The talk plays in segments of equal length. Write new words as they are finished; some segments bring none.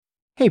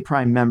Hey,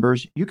 Prime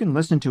members, you can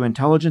listen to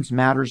Intelligence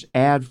Matters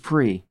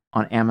ad-free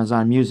on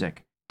Amazon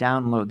Music.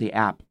 Download the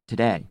app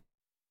today.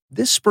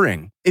 This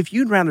spring, if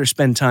you'd rather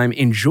spend time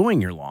enjoying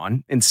your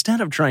lawn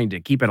instead of trying to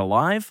keep it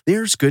alive,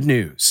 there's good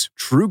news.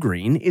 True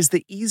Green is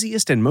the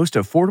easiest and most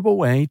affordable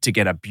way to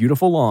get a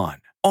beautiful lawn.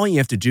 All you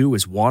have to do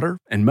is water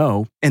and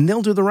mow, and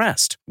they'll do the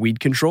rest. Weed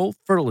control,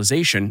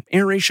 fertilization,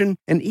 aeration,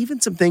 and even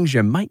some things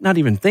you might not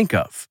even think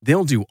of.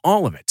 They'll do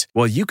all of it,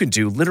 while you can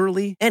do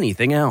literally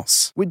anything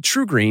else. With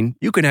True Green,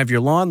 you can have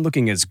your lawn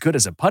looking as good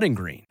as a putting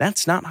green.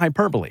 That's not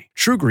hyperbole.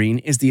 True Green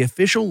is the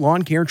official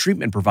lawn care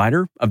treatment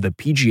provider of the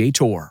PGA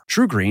Tour.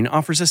 True Green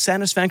offers a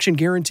satisfaction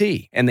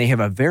guarantee, and they have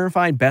a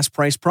verified best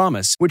price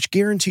promise, which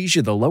guarantees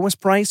you the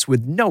lowest price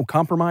with no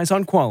compromise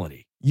on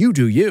quality. You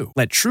do you.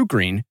 Let True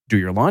Green do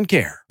your lawn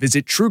care.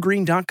 Visit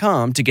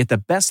truegreen.com to get the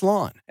best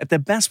lawn at the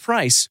best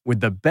price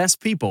with the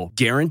best people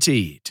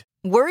guaranteed.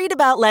 Worried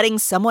about letting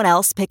someone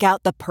else pick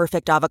out the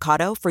perfect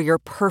avocado for your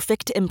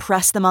perfect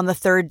impress them on the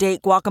third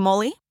date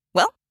guacamole?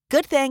 Well,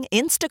 good thing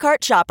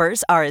Instacart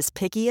shoppers are as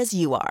picky as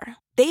you are.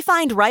 They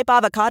find ripe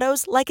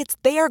avocados like it's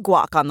their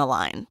guac on the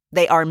line.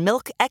 They are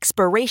milk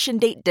expiration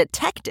date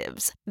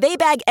detectives. They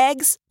bag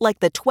eggs like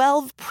the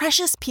 12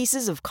 precious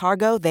pieces of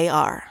cargo they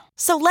are.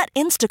 So let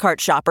Instacart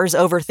shoppers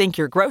overthink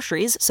your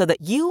groceries so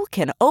that you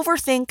can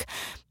overthink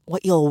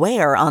what you'll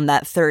wear on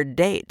that third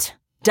date.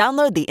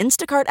 Download the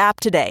Instacart app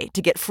today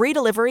to get free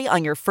delivery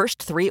on your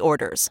first 3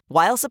 orders,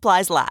 while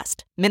supplies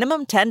last.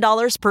 Minimum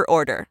 $10 per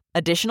order.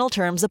 Additional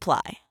terms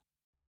apply.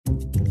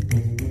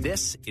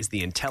 This is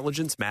the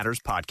Intelligence Matters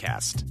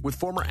Podcast with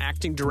former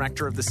acting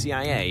director of the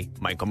CIA,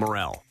 Michael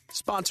Morell.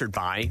 Sponsored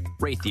by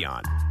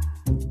Raytheon.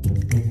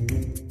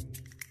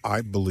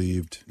 I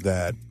believed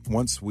that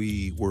once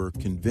we were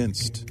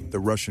convinced the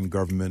Russian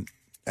government,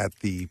 at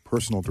the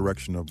personal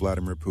direction of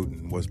Vladimir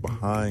Putin, was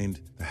behind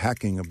the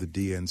hacking of the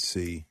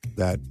DNC,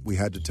 that we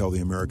had to tell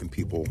the American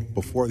people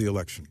before the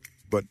election.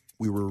 But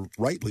we were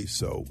rightly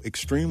so,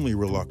 extremely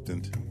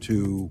reluctant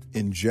to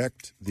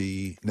inject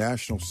the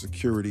national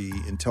security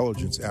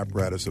intelligence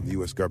apparatus of the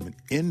U.S. government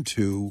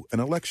into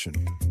an election.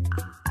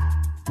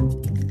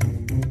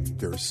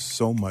 There's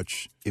so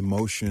much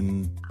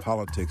emotion,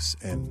 politics,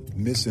 and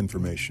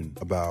misinformation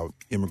about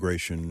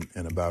immigration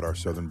and about our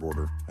southern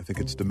border. I think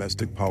it's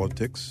domestic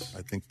politics.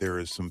 I think there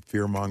is some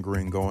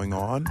fear-mongering going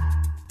on.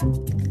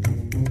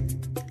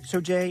 So,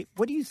 Jay,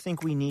 what do you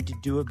think we need to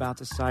do about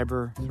the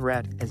cyber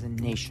threat as a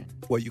nation?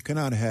 Well, you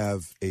cannot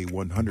have a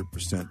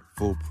 100%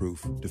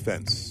 foolproof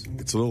defense.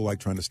 It's a little like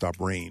trying to stop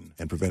rain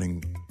and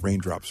preventing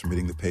raindrops from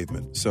hitting the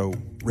pavement. So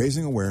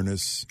raising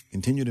awareness,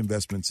 continued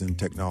investments in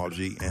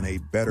technology, and a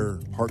better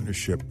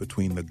partnership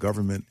between the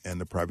government and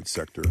the private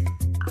sector.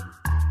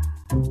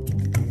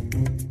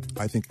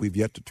 I think we've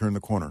yet to turn the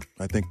corner.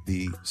 I think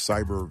the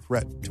cyber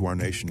threat to our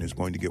nation is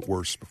going to get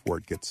worse before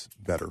it gets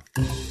better.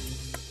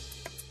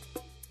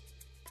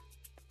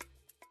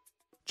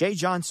 Jay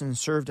Johnson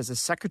served as a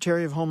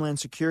Secretary of Homeland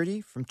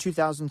Security from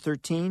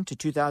 2013 to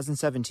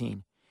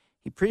 2017.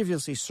 He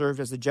previously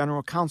served as the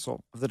General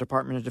Counsel of the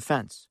Department of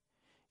Defense.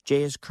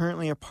 Jay is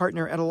currently a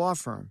partner at a law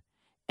firm,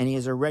 and he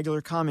is a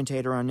regular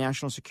commentator on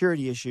national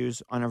security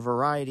issues on a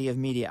variety of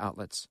media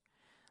outlets.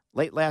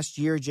 Late last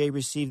year, Jay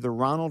received the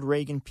Ronald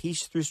Reagan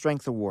Peace Through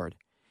Strength Award,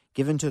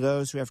 given to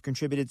those who have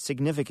contributed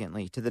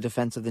significantly to the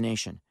defense of the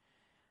nation.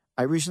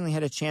 I recently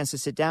had a chance to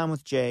sit down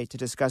with Jay to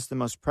discuss the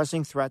most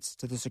pressing threats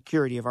to the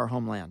security of our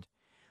homeland.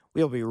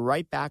 We'll be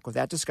right back with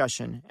that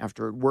discussion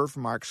after a word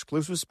from our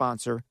exclusive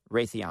sponsor,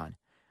 Raytheon.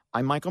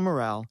 I'm Michael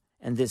Morell,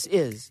 and this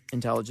is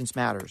Intelligence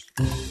Matters.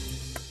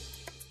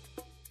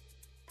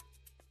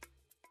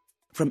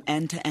 From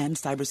end-to-end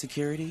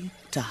cybersecurity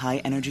to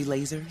high-energy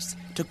lasers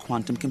to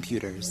quantum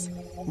computers,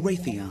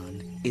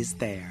 Raytheon is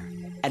there,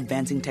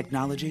 advancing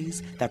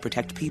technologies that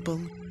protect people,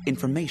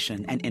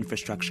 information, and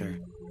infrastructure.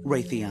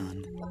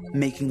 Raytheon,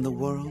 making the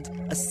world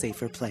a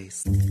safer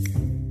place.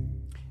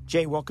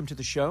 Jay, welcome to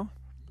the show.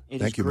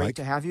 Thank you, great Mike.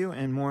 to have you,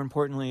 and more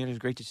importantly, it is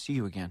great to see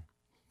you again.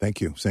 Thank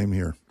you. Same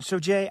here. So,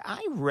 Jay,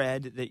 I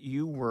read that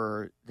you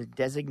were the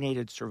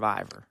designated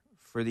survivor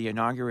for the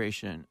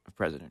inauguration of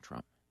President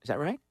Trump. Is that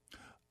right?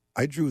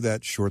 I drew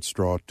that short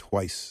straw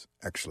twice,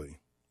 actually.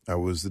 I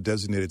was the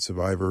designated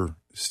survivor,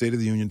 State of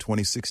the Union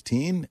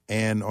 2016,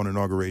 and on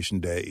Inauguration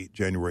Day,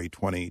 January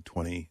 20,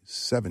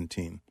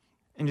 2017.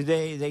 And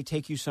did they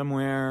take you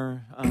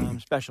somewhere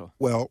special?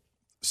 Well,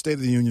 State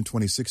of the Union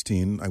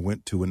 2016, I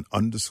went to an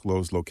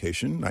undisclosed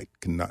location. I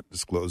cannot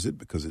disclose it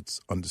because it's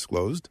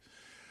undisclosed.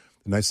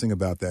 The nice thing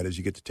about that is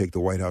you get to take the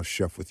White House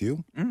chef with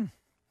you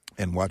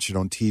and watch it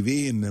on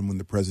TV, and then when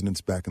the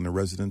president's back in the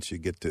residence, you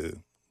get to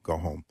go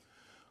home.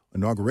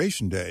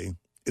 Inauguration Day,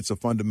 it's a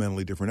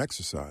fundamentally different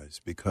exercise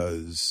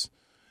because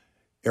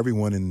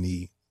everyone in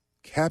the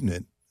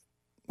cabinet,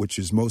 which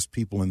is most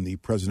people in the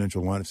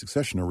presidential line of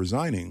succession, are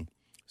resigning.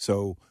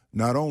 So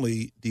not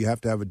only do you have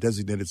to have a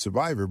designated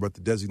survivor, but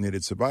the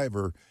designated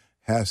survivor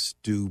has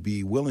to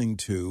be willing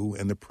to,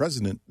 and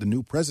the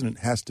new president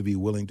has to be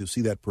willing to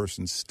see that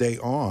person stay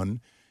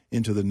on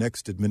into the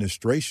next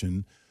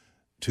administration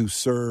to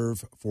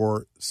serve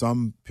for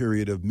some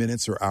period of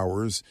minutes or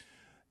hours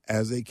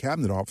as a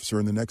cabinet officer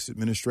in the next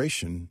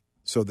administration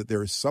so that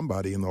there is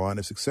somebody in the line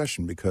of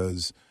succession,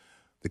 because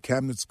the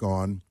cabinet's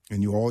gone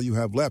and all you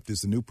have left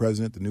is the new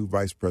president, the new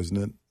vice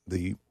president,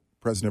 the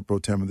president pro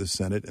tem of the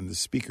Senate, and the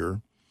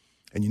speaker,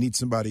 and you need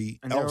somebody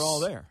and else. They're all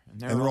there.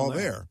 And they're all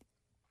there.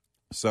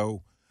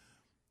 So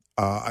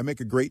I make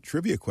a great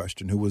trivia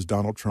question. Who was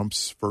Donald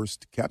Trump's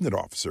first cabinet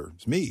officer?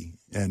 It's me.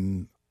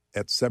 And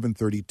at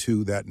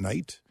 7:32 that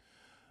night,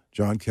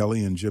 John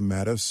Kelly and Jim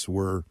Mattis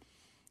were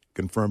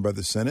confirmed by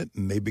the Senate,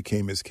 and they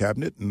became his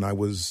cabinet, and I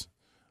was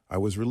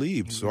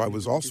relieved. So I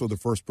was also the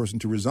first person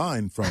to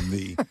resign from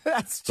the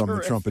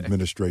the Trump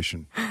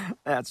administration.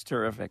 That's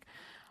terrific.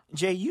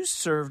 Jay, you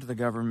served the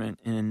government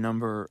in a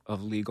number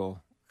of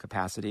legal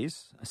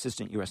capacities: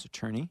 assistant U.S.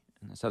 attorney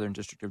in the Southern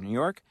District of New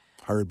York,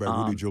 hired by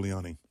Rudy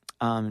Giuliani,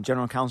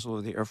 general counsel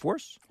of the Air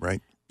Force,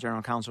 right?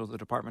 General counsel of the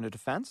Department of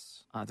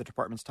Defense, the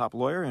department's top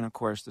lawyer, and of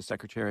course the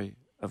Secretary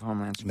of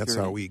Homeland Security. And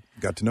that's how we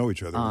got to know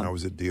each other when I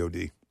was at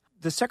DOD.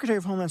 The Secretary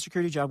of Homeland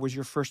Security job was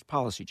your first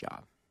policy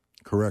job.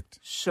 Correct.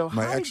 So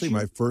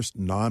my first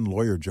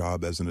non-lawyer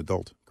job as an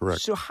adult.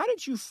 Correct. So how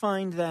did you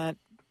find that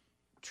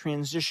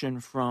transition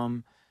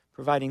from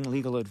providing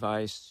legal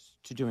advice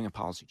to doing a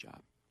policy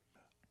job?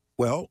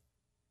 Well,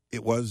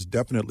 it was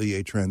definitely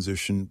a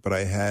transition, but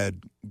I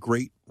had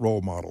great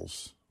role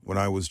models. When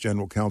I was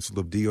general counsel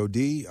of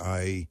DOD,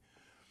 I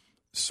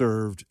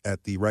served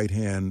at the right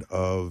hand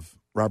of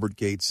Robert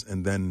Gates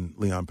and then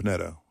Leon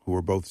Panetta, who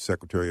were both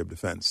Secretary of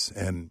Defense.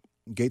 And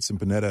Gates and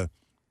Panetta,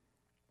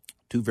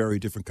 two very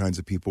different kinds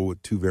of people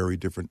with two very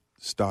different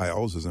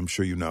styles, as I'm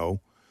sure you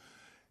know.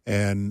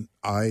 And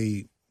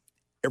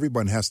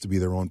everyone has to be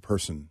their own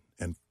person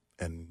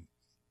and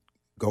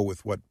go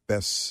with what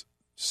best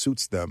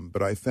suits them.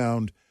 But I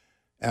found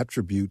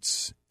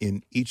attributes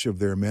in each of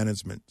their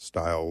management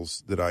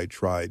styles that I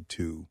tried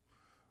to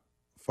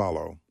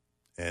follow.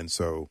 And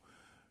so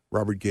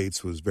Robert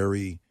Gates was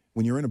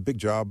when you're in a big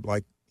job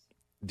like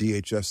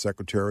DHS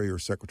Secretary or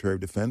Secretary of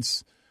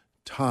Defense,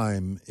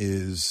 time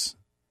is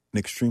an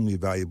extremely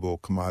valuable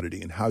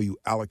commodity, and how you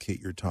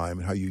allocate your time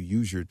and how you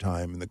use your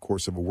time in the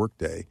course of a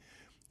workday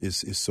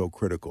is so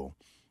critical.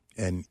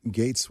 And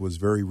Gates was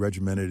very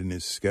regimented in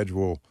his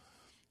schedule,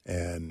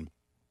 and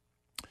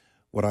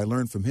what I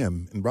learned from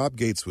him, and Rob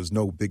Gates was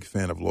no big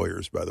fan of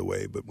lawyers, by the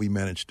way, but we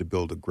managed to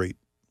build a great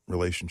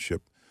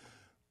relationship.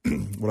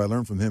 What I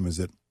learned from him is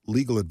that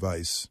legal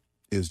advice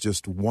is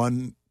just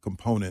one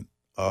component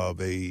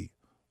of a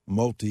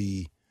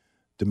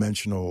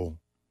multi-dimensional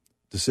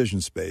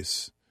decision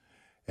space,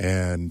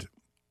 and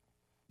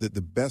that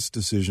the best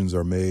decisions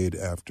are made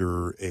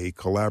after a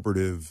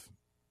collaborative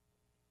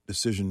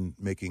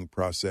decision-making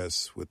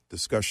process with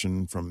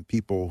discussion from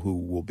people who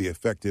will be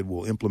affected,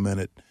 will implement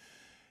it,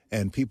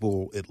 and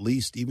people, at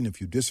least, even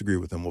if you disagree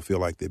with them, will feel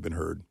like they've been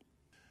heard.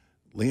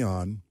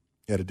 Leon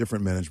had a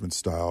different management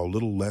style, a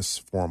little less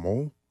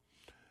formal,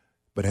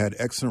 but had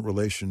excellent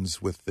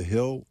relations with the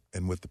Hill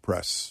and with the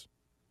press.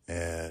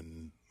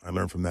 And I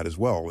learned from that as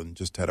well, and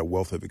just had a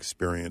wealth of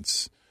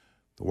experience,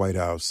 the White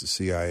House, the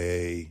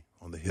CIA,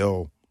 on the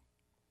Hill.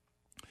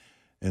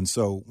 And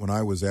so when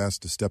I was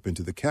asked to step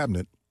into the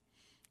cabinet,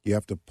 you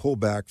have to pull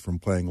back from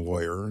playing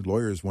lawyer.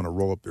 Lawyers want to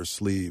roll up their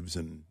sleeves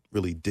and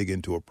really dig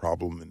into a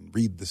problem and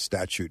read the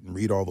statute and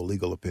read all the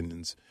legal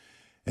opinions.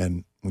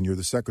 And when you're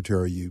the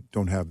secretary, you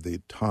don't have the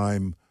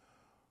time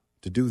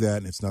to do that,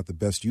 and it's not the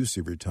best use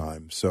of your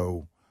time.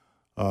 So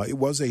it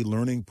was a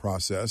learning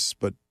process,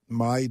 but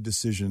my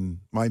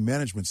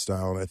management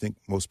style, and I think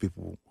most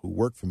people who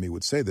work for me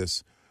would say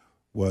this,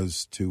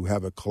 was to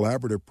have a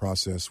collaborative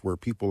process where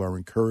people are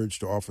encouraged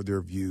to offer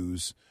their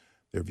views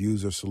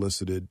are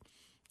solicited,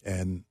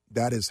 and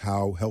that is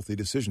how healthy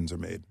decisions are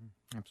made.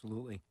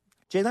 Absolutely.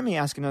 Jay, let me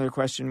ask another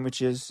question,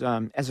 which is,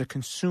 as a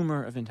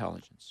consumer of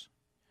intelligence,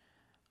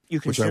 you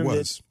consumed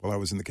while I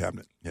was in the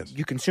cabinet, yes.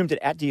 You consumed it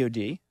at DOD,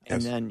 and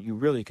yes. then you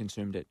really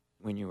consumed it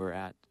when you were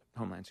at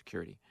Homeland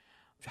Security.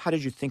 How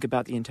did you think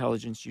about the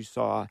intelligence you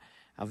saw?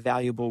 How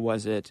valuable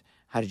was it?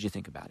 How did you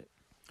think about it?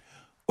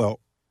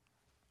 Well,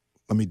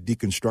 let me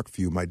deconstruct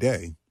for you my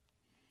day.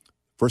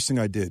 First thing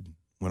I did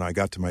when I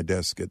got to my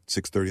desk at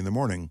 6:30 in the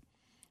morning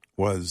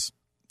was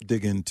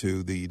dig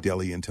into the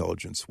daily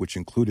intelligence, which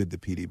included the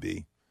PDB.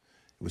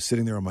 It was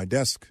sitting there on my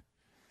desk,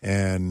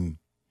 and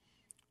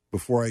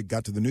before I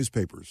got to the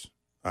newspapers,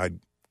 I'd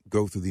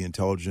go through the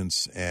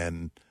intelligence,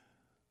 and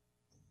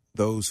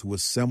those who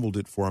assembled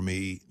it for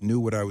me knew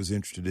what I was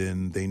interested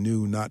in. They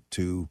knew not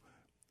to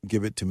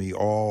give it to me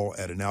all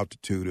at an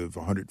altitude of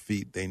 100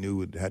 feet. They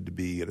knew it had to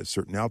be at a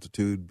certain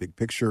altitude, big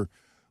picture,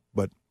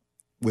 but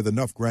with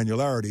enough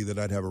granularity that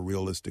I'd have a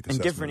realistic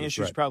assessment. And different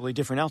issues, probably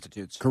different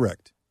altitudes.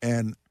 Correct.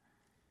 And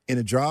in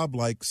a job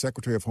like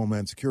Secretary of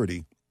Homeland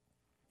Security,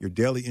 your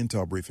daily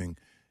intel briefing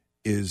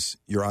is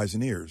your eyes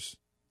and ears.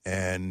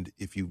 And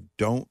if you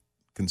don't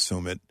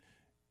consume it,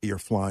 you're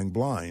flying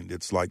blind.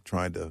 It's like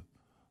trying to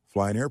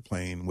fly an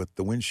airplane with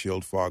the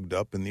windshield fogged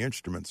up and the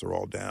instruments are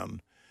all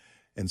down.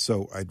 And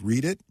so I'd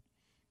read it,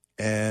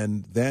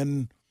 and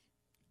then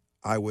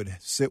I would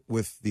sit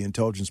with the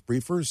intelligence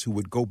briefers who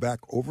would go back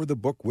over the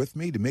book with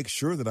me to make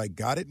sure that I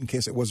got it in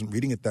case I wasn't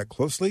reading it that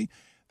closely.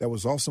 That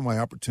was also my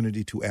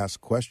opportunity to ask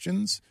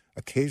questions.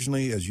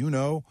 Occasionally, as you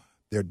know,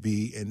 there'd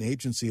be an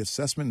agency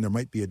assessment and there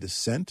might be a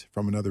dissent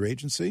from another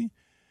agency.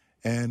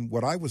 And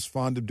what I was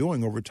fond of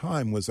doing over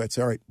time was I'd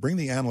say, all right, bring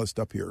the analyst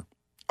up here.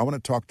 I want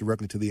to talk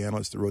directly to the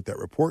analyst that wrote that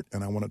report,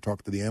 and I want to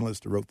talk to the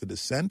analyst that wrote the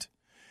dissent.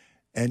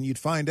 And you'd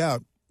find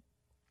out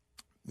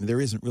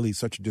there isn't really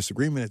such a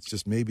disagreement. It's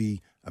just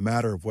maybe a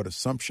matter of what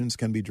assumptions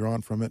can be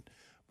drawn from it.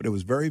 But it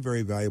was very,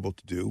 very valuable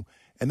to do.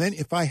 And then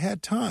if I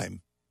had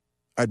time,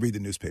 I'd read the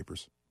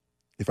newspapers.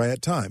 If I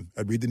had time,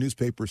 I'd read the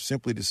newspapers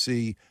simply to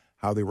see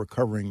how they were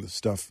covering the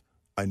stuff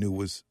I knew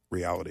was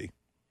reality.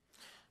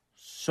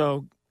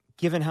 So,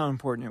 given how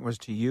important it was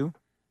to you,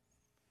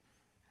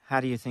 how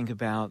do you think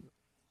about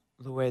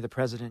the way the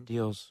president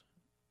deals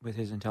with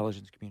his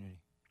intelligence community?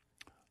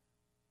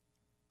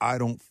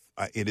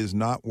 It is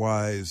not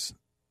wise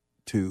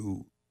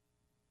to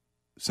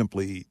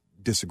simply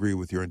disagree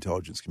with your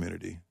intelligence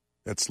community.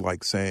 That's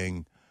like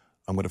saying,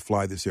 I'm going to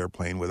fly this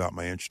airplane without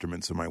my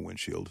instruments in my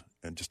windshield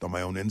and just on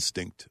my own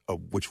instinct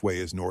of which way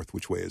is north,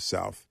 which way is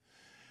south.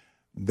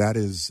 That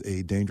is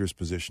a dangerous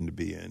position to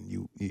be in.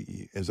 You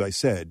as I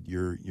said,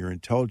 your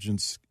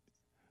intelligence,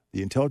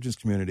 the intelligence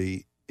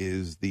community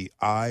is the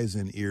eyes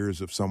and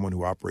ears of someone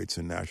who operates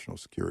in national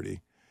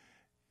security.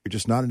 You're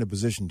just not in a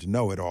position to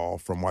know it all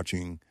from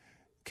watching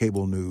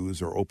cable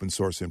news or open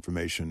source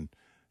information.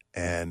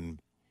 And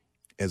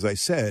as I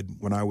said,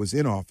 when I was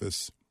in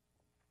office,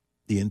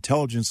 the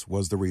intelligence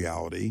was the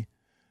reality.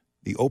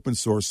 The open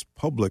source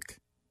public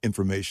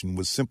information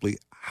was simply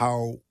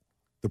how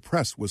the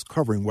press was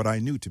covering what I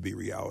knew to be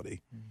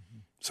reality. Mm-hmm.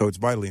 So it's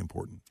vitally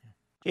important.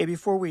 Jay,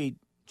 before we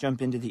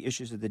jump into the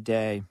issues of the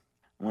day,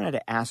 I wanted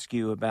to ask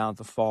you about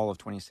the fall of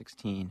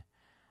 2016.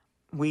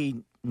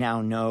 We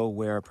now know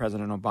where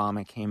President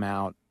Obama came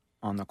out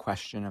on the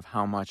question of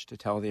how much to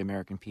tell the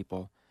American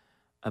people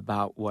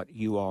about what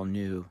you all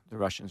knew the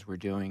Russians were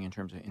doing in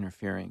terms of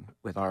interfering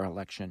with our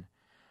election.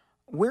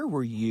 Where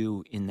were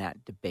you in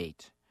that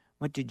debate?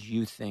 What did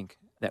you think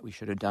that we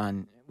should have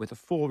done with a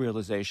full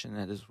realization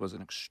that this was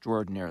an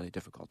extraordinarily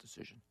difficult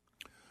decision?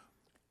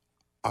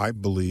 I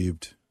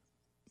believed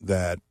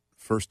that,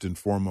 first and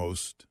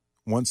foremost,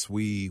 once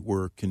we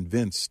were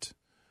convinced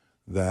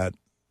that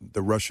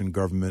the Russian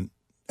government,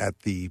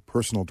 at the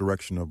personal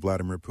direction of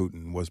Vladimir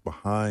Putin, was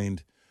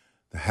behind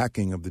the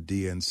hacking of the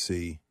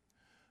DNC,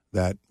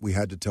 that we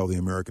had to tell the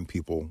American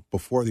people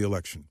before the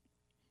election,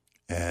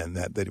 and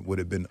that it would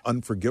have been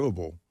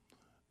unforgivable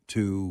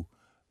to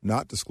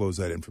not disclose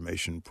that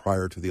information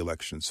prior to the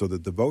election so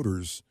that the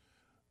voters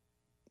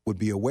would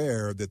be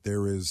aware that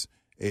there is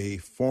a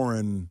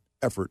foreign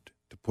effort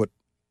to put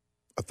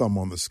a thumb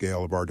on the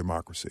scale of our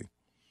democracy.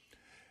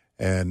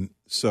 And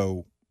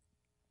so,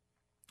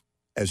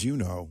 as you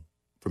know,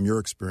 from your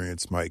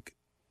experience, Mike,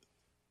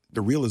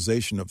 the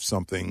realization of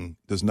something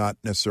does not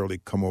necessarily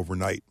come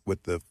overnight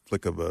with the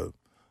flick of a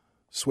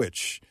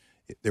switch.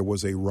 There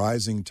was a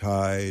rising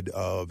tide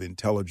of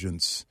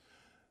intelligence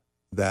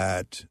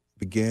that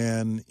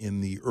began in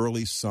the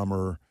early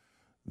summer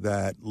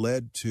that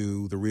led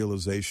to the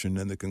realization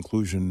and the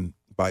conclusion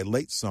by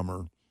late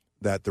summer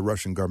that the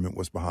Russian government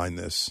was behind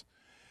this.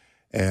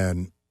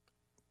 And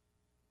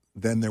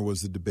then there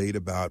was the debate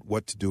about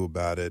what to do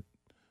about it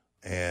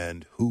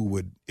and who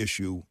would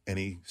issue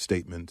any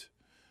statement.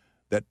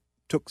 That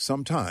took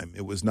some time.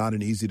 It was not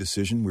an easy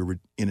decision. We were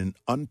in an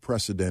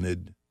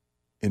unprecedented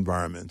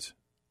environment.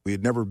 We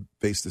had never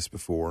faced this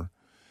before.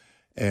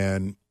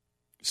 And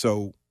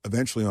so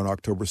eventually on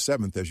October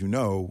 7th, as you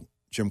know,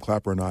 Jim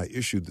Clapper and I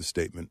issued the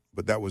statement,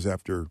 but that was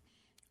after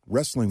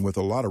wrestling with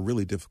a lot of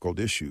really difficult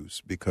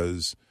issues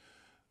because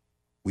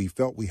we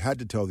felt we had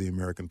to tell the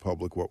American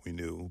public what we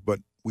knew, but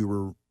we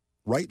were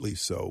rightly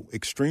so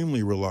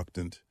extremely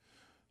reluctant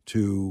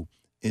to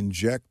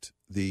inject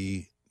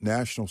the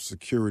national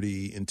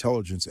security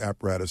intelligence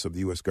apparatus of the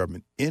U.S.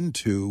 government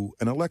into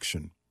an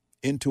election,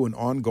 into an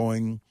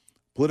ongoing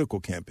political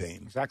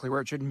campaign. Exactly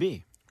where it shouldn't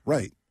be.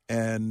 Right.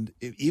 And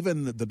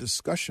even the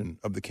discussion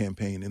of the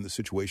campaign in the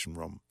Situation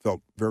Room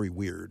felt very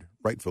weird,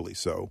 rightfully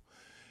so.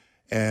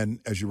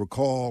 And as you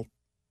recall,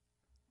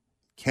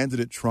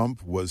 candidate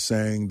Trump was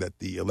saying that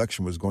the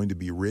election was going to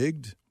be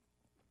rigged,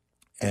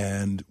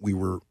 and we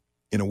were,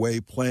 in a way,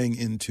 playing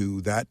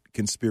into that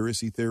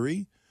conspiracy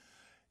theory.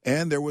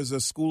 And there was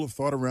a school of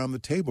thought around the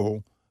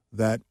table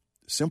that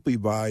simply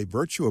by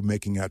virtue of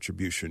making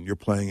attribution, you're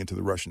playing into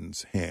the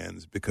Russians'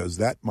 hands because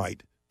that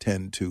might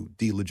tend to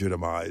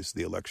delegitimize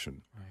the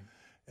election. Right.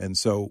 And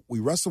so we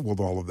wrestled with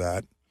all of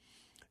that,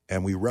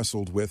 and we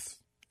wrestled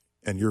with,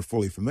 and you're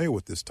fully familiar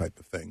with this type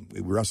of thing,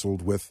 we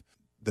wrestled with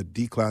the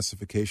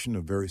declassification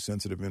of very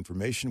sensitive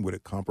information. Would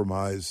it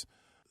compromise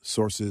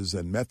sources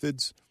and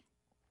methods?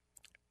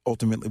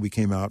 Ultimately, we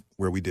came out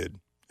where we did,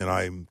 and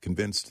I'm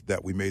convinced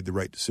that we made the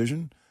right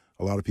decision.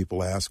 A lot of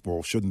people ask,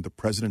 well, shouldn't the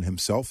president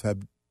himself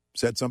have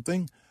said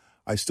something?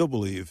 I still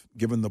believe,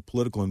 given the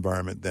political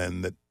environment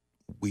then, that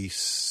we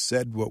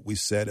said what we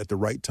said at the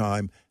right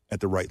time, at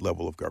the right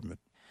level of government.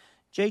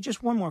 Jay,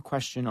 just one more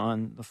question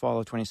on the fall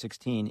of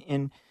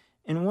 2016.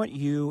 In what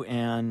you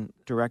and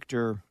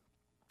Director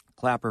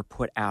Clapper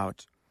put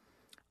out,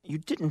 you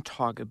didn't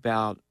talk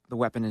about the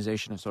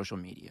weaponization of social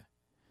media.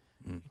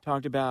 You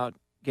talked about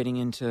getting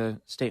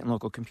into state and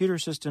local computer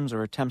systems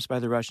or attempts by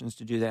the Russians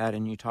to do that,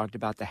 and you talked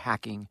about the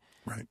hacking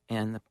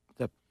and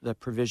the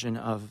provision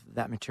of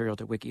that material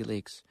to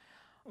WikiLeaks.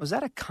 Was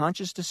that a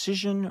conscious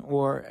decision,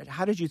 or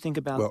how did you think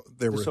about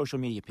the social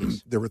media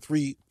piece? There were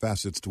three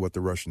facets to what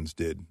the Russians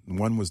did.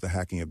 One was the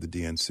hacking of the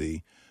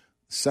DNC.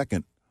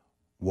 Second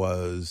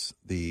was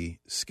the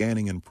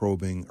scanning and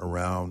probing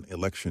around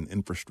election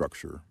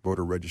infrastructure,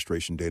 voter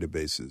registration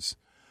databases.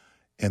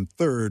 And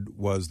third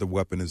was the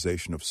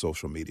weaponization of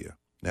social media.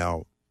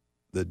 Now,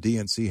 the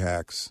DNC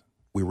hacks,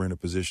 we were in a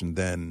position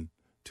then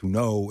to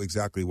know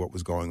exactly what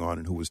was going on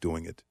and who was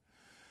doing it.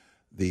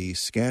 The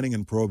scanning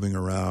and probing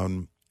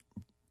around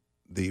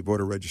the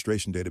voter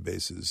registration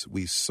databases,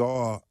 we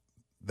saw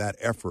that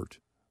effort,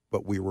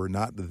 but we were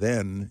not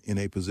then in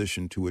a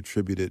position to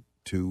attribute it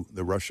to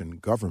the Russian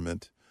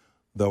government,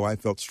 though I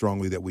felt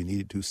strongly that we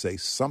needed to say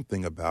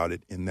something about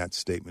it in that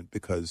statement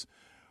because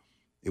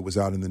it was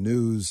out in the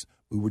news.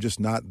 We were just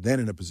not then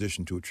in a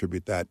position to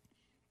attribute that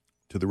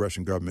to the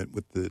Russian government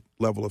with the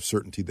level of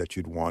certainty that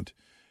you'd want.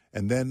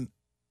 And then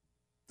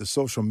the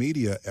social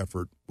media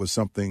effort was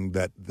something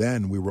that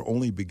then we were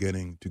only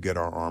beginning to get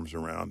our arms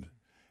around.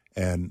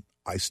 And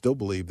I still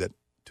believe that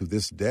to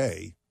this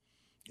day,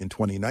 in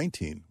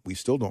 2019, we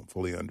still don't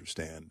fully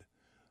understand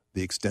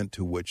the extent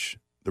to which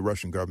the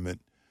Russian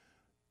government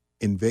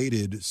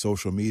invaded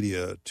social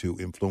media to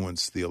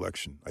influence the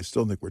election. I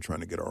still think we're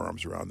trying to get our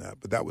arms around that.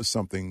 But that was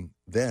something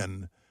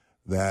then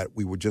that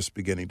we were just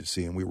beginning to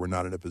see, and we were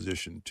not in a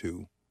position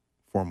to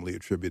formally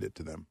attribute it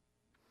to them.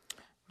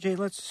 Jay,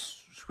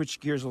 let's switch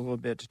gears a little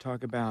bit to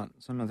talk about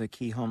some of the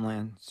key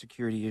Homeland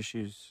Security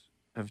issues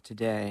of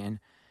today. And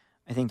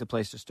I think the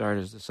place to start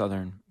is the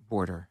southern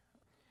border.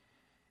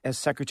 As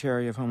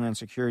Secretary of Homeland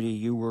Security,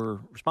 you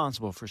were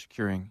responsible for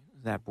securing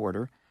that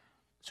border.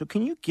 So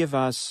can you give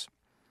us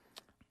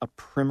a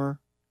primer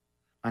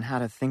on how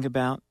to think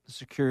about the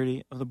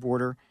security of the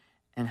border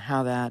and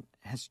how that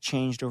has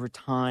changed over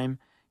time?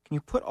 Can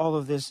you put all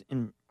of this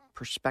in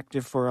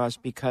perspective for us?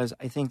 Because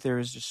I think there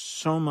is just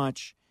so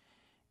much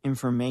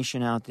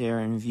information out there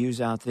and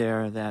views out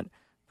there that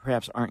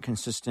perhaps aren't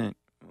consistent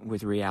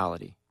with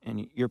reality.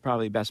 And you're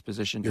probably best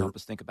positioned to help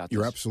us think about this.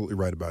 You're absolutely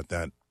right about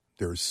that.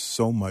 There's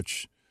so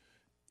much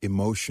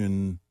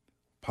emotion,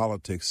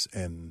 politics,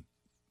 and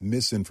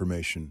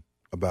misinformation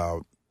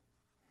about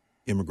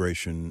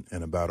immigration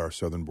and about our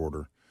southern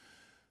border.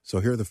 So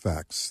here are the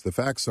facts. The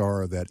facts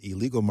are that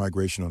illegal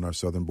migration on our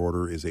southern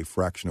border is a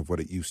fraction of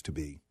what it used to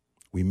be.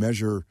 We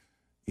measure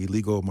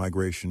illegal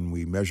migration,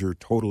 we measure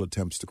total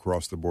attempts to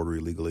cross the border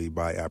illegally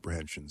by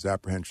apprehensions.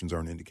 Apprehensions are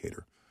an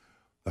indicator.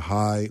 The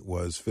high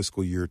was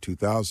fiscal year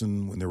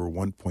 2000 when there were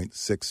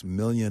 1.6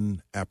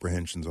 million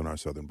apprehensions on our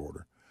southern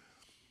border.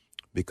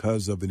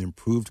 Because of an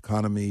improved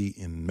economy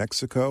in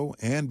Mexico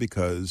and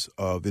because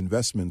of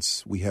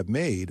investments we have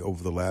made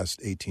over the last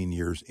 18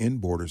 years in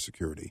border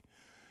security,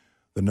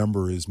 the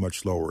number is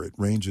much lower. It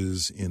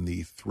ranges in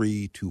the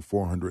 300,000 to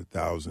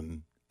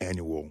 400,000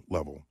 annual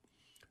level.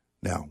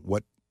 Now,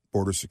 what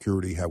border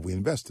security have we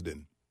invested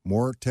in?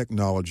 More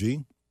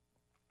technology,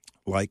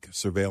 like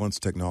surveillance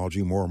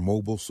technology, more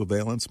mobile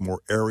surveillance,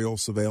 more aerial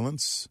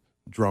surveillance,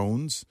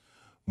 drones,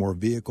 more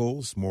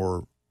vehicles,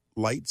 more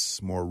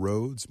lights, more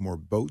roads, more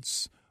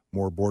boats,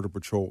 more Border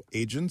Patrol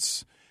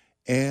agents,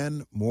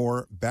 and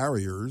more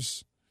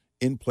barriers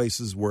in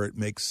places where it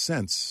makes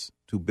sense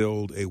to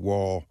build a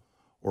wall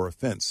or a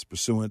fence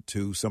pursuant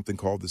to something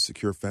called the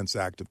Secure Fence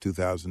Act of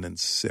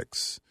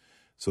 2006.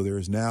 So there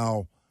is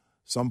now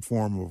some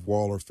form of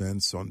wall or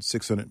fence on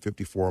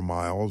 654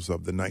 miles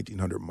of the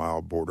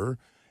 1,900-mile border,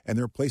 and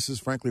there are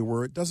places, frankly,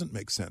 where it doesn't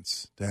make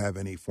sense to have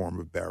any form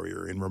of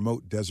barrier in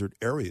remote desert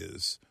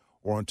areas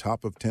or on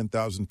top of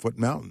 10,000-foot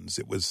mountains.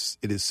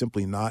 It is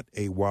simply not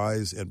a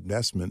wise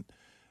investment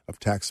of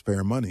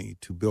taxpayer money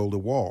to build a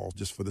wall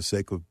just for the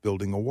sake of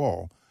building a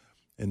wall.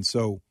 And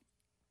so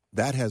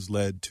that has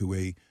led to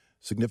a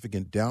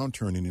significant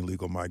downturn in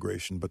illegal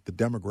migration, but the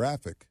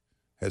demographic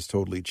has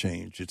totally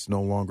changed. It's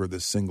no longer the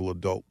single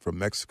adult from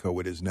Mexico.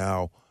 It is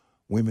now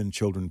women,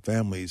 children,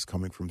 families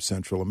coming from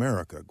Central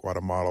America,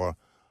 Guatemala,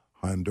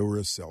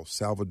 Honduras, El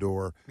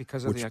Salvador.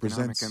 Because of the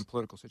economic and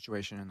political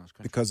situation in those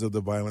countries. Because of the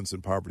violence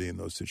and poverty in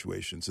those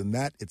situations. And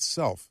that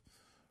itself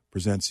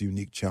presents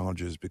unique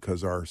challenges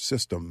because our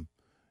system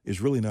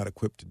is really not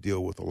equipped to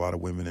deal with a lot of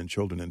women and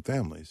children and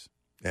families.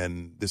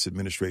 And this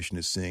administration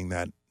is seeing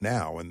that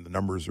now, and the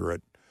numbers are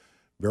at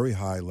very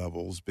high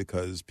levels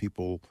because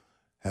people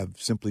have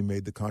simply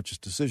made the conscious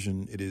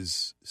decision it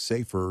is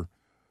safer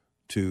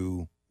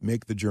to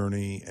make the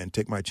journey and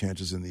take my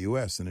chances in the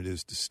U.S. than it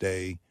is to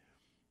stay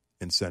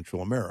in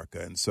Central America.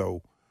 And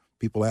so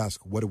people ask,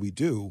 what do we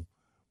do?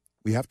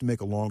 We have to make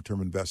a long-term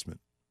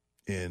investment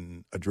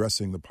in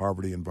addressing the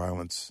poverty and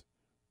violence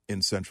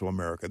in Central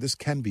America. This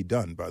can be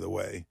done, by the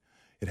way.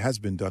 It has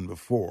been done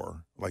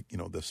before, like,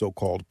 the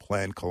so-called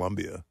Plan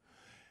Colombia.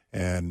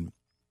 And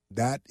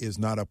that is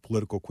not a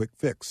political quick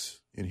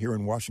fix. And here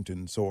in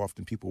Washington, so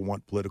often people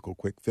want political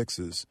quick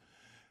fixes.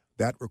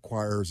 That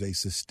requires a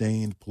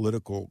sustained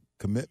political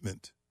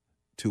commitment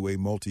to a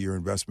multi-year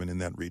investment in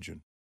that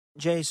region.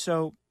 Jay,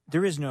 so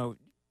there is no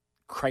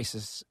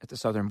crisis at the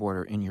southern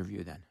border in your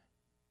view then?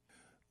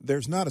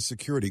 There's not a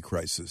security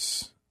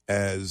crisis,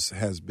 as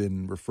has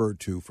been referred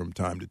to from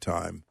time to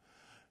time.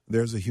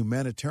 There's a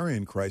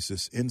humanitarian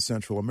crisis in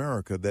Central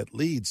America that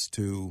leads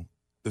to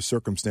the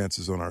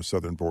circumstances on our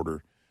southern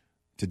border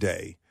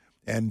today.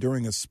 And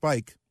during a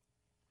spike,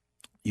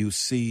 you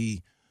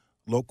see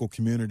local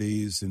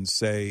communities in,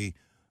 say,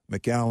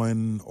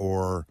 McAllen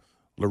or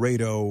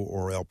Laredo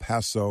or El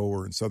Paso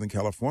or in Southern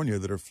California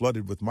that are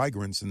flooded with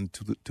migrants. And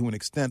to an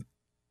extent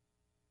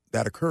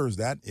that occurs,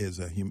 that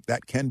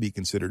can be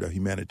considered a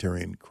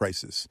humanitarian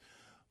crisis.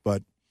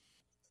 But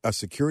a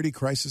security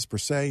crisis per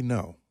se,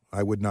 no.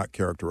 I would not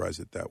characterize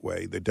it that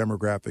way. The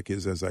demographic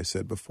is, as I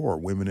said before,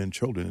 women and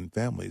children and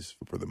families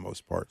for the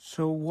most part.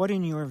 So what,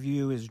 in your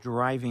view, is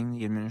driving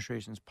the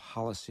administration's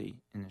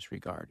policy in this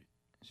regard?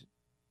 Is it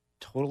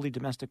totally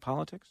domestic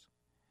politics?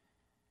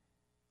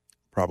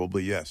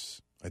 Probably,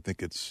 yes. I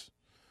think it's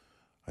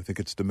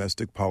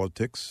domestic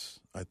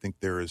politics. I think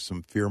there is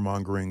some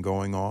fear-mongering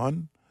going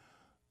on.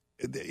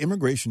 The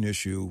immigration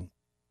issue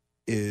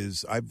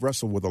is, I've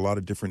wrestled with a lot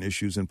of different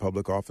issues in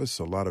public office,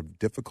 a lot of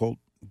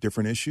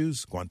different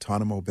issues,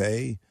 Guantanamo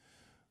Bay,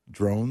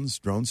 drone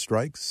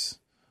strikes,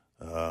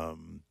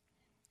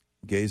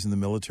 gays in the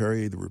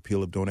military, the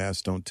repeal of Don't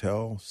Ask, Don't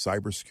Tell,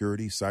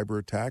 cybersecurity, cyber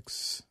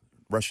attacks,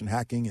 Russian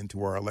hacking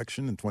into our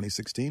election in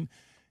 2016.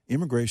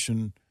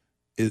 Immigration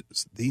is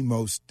the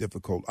most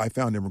difficult. I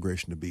found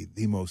immigration to be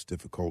the most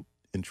difficult,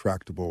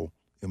 intractable,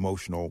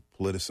 emotional,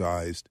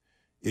 politicized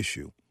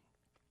issue.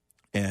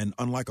 And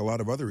unlike a lot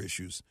of other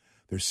issues,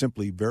 there's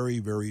simply very,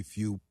 very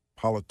few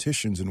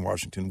politicians in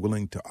Washington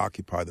willing to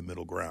occupy the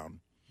middle ground.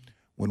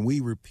 When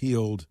we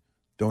repealed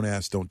Don't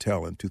Ask, Don't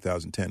Tell in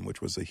 2010,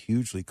 which was a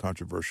hugely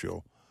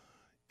controversial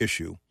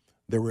issue,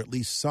 there were at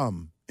least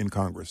some in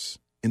Congress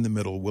in the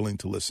middle willing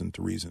to listen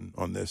to reason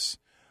on this.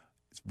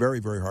 It's very,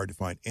 very hard to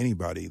find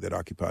anybody that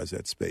occupies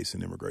that space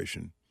in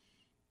immigration.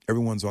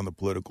 Everyone's on the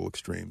political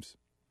extremes,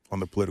 on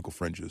the political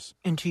fringes.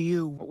 And to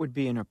you, what would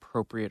be an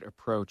appropriate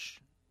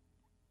approach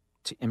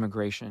to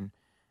immigration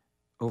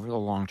over the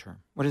long term?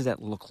 What does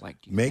that look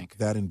like, do you think? Make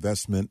that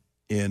investment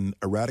in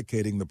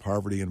eradicating the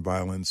poverty and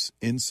violence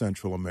in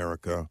Central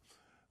America.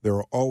 There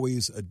are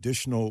always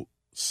additional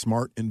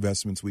smart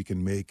investments we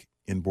can make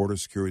in border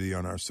security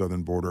on our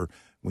southern border.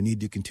 We need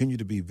to continue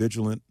to be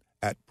vigilant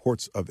at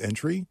ports of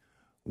entry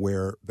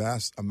where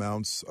vast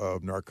amounts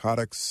of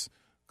narcotics,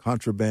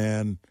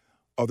 contraband,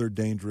 other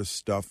dangerous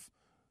stuff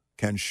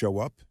can show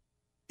up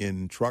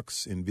in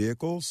trucks, in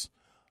vehicles.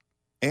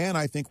 And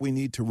I think we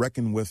need to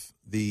reckon with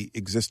the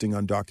existing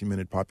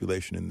undocumented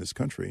population in this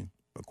country.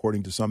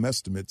 According to some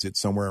estimates,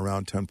 it's somewhere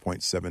around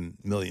 10.7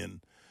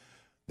 million.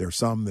 There are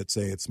some that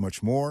say it's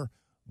much more,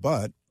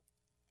 but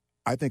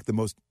I think the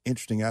most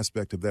interesting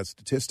aspect of that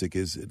statistic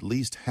is at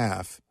least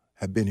half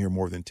have been here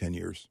more than 10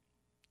 years.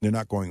 They're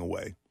not going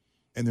away,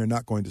 and they're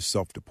not going to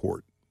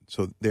self-deport.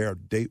 So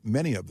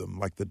many of them,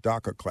 like the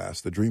DACA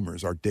class, the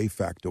Dreamers, are de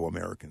facto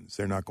Americans.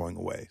 They're not going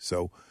away.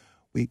 So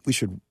we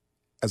should,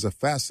 as a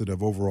facet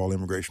of overall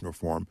immigration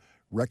reform,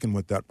 reckon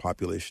with that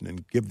population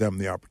and give them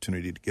the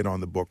opportunity to get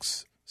on the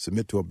books,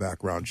 submit to a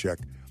background check,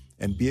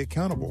 and be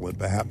accountable and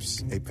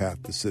perhaps a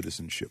path to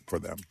citizenship for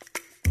them.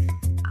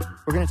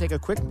 We're going to take a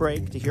quick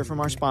break to hear from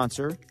our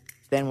sponsor.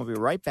 Then we'll be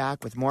right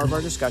back with more of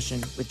our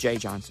discussion with Jay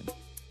Johnson.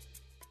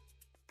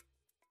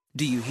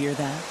 Do you hear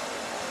that?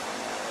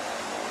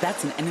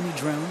 That's an enemy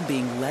drone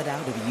being let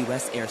out of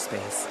U.S.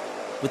 airspace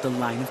with a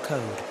line of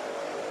code.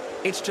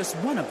 It's just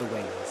one of the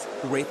ways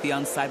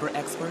Raytheon cyber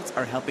experts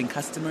are helping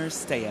customers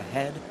stay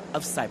ahead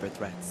of cyber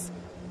threats.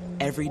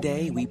 Every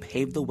day, we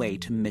pave the way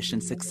to mission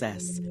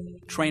success,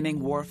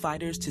 training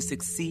warfighters to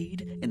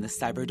succeed in the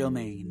cyber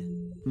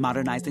domain,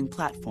 modernizing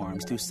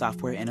platforms through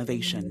software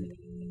innovation,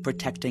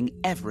 protecting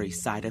every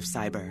side of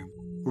cyber.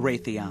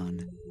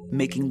 Raytheon,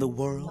 making the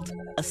world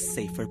a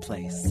safer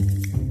place.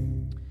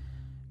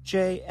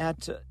 Jay,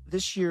 at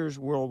this year's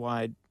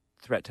worldwide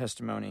threat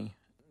testimony,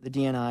 the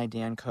DNI,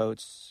 Dan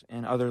Coates,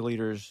 and other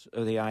leaders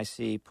of the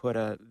IC put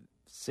a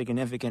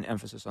significant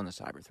emphasis on the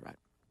cyber threat.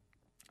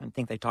 I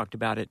think they talked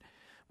about it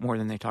more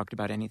than they talked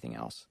about anything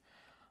else.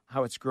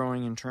 How it's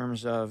growing in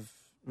terms of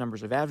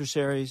numbers of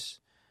adversaries,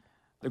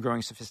 the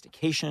growing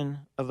sophistication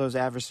of those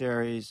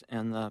adversaries,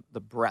 and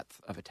the breadth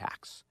of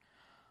attacks.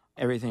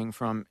 Everything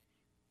from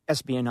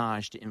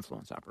espionage to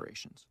influence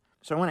operations.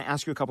 So I want to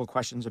ask you a couple of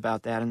questions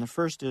about that. And the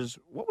first is,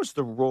 what was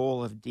the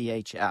role of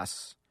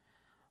DHS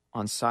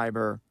on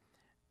cyber,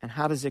 and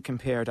how does it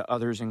compare to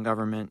others in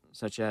government,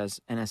 such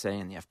as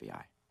NSA and the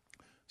FBI?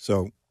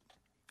 So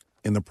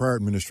in the prior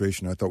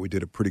administration, I thought we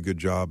did a pretty good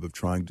job of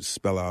trying to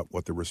spell out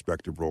what the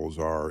respective roles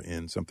are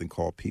in something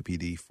called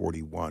PPD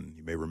 41.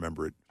 You may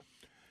remember it.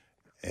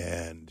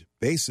 And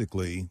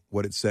basically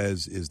what it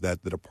says is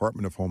that the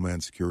Department of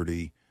Homeland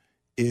Security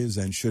is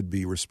and should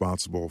be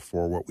responsible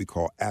for what we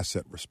call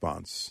asset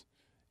response.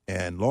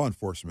 And law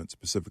enforcement,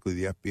 specifically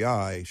the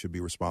FBI, should be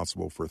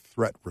responsible for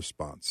threat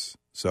response.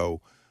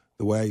 So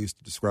the way I used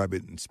to describe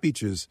it in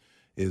speeches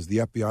is the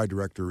FBI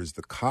director is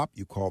the cop.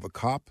 You call the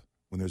cop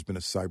when there's been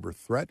a cyber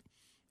threat,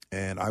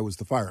 and I was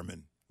the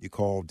fireman. You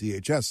call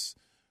DHS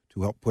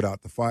to help put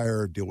out the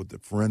fire, deal with the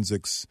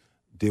forensics,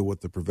 deal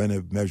with the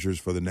preventive measures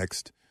for the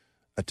next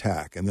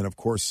attack. And then, of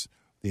course,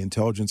 the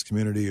intelligence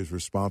community is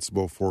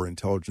responsible for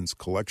intelligence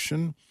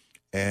collection,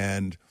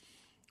 and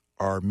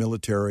our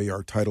military,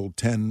 our Title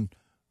X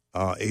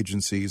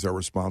agencies are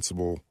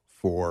responsible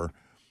for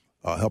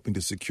helping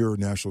to secure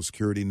national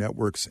security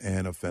networks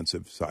and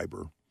offensive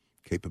cyber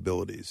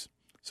capabilities.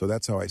 So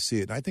that's how I see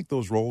it. And I think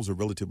those roles are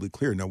relatively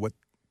clear. Now, what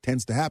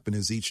tends to happen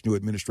is each new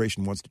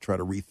administration wants to try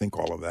to rethink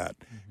all of that,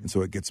 and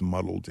so it gets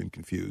muddled and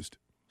confused.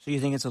 So you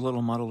think it's a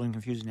little muddled and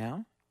confused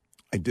now?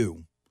 I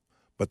do.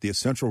 But the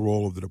essential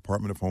role of the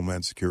Department of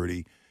Homeland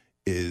Security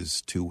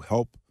is to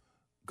help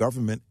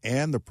government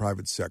and the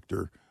private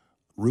sector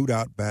root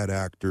out bad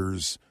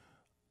actors,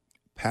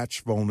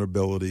 patch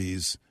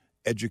vulnerabilities,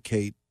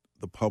 educate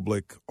the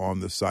public on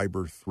the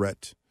cyber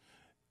threat,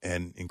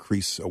 and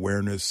increase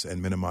awareness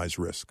and minimize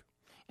risk.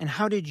 And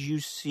how did you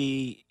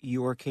see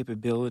your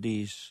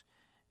capabilities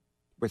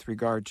with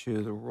regard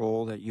to the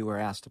role that you were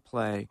asked to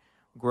play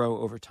grow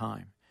over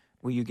time?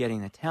 Were you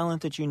getting the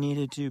talent that you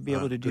needed to be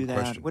able to do that?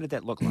 Question. What did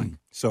that look like?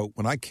 So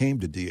when I came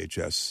to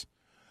DHS,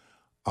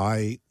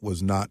 I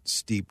was not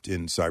steeped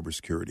in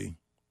cybersecurity.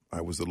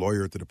 I was the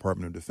lawyer at the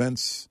Department of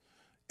Defense.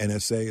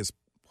 NSA is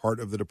part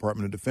of the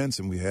Department of Defense,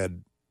 and we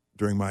had,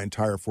 during my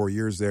entire 4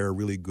 years there,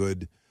 really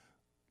good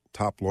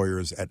top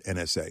lawyers at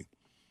NSA.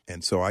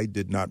 And so I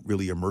did not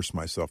really immerse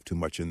myself too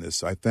much in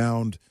this. I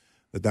found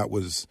that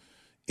was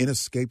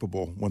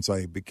inescapable once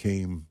I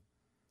became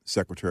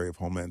Secretary of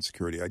Homeland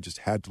Security. I just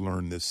had to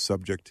learn this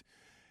subject.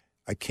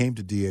 I came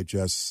to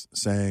DHS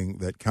saying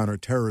that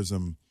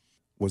counterterrorism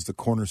was the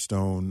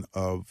cornerstone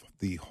of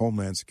the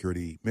Homeland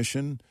Security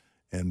mission.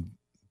 And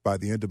by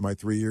the end of my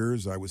 3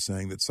 years, I was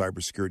saying that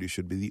cybersecurity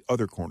should be the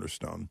other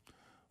cornerstone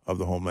of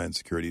the Homeland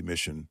Security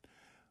mission.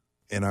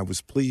 And I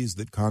was pleased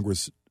that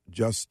Congress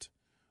just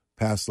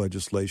passed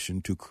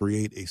legislation to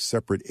create a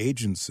separate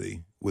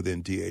agency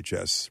within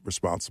DHS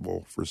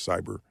responsible for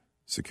cyber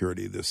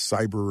security, the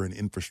Cyber and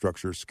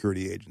Infrastructure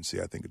Security Agency,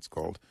 I think it's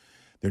called.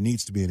 There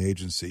needs to be an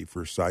agency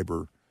for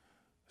cyber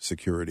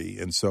security.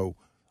 And so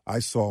I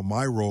saw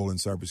my role in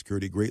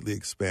cybersecurity greatly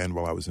expand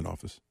while I was in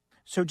office.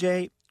 So,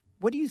 Jay,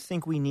 what do you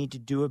think we need to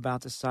do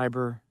about the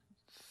cyber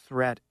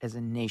threat as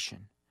a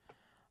nation?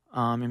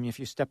 I mean, if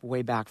you step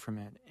way back from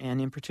it.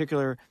 And in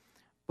particular,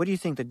 what do you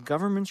think the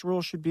government's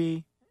role should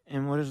be?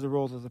 And what is the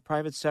role of the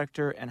private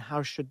sector? And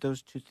how should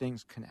those two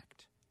things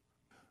connect?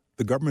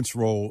 The government's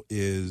role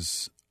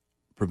is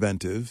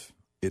preventive.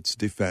 It's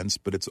defense,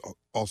 but it's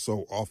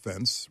also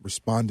offense,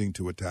 responding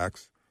to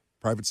attacks.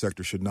 Private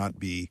sector should not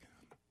be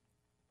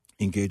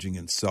engaging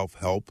in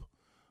self-help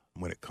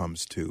when it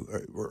comes to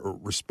or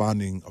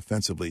responding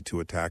offensively to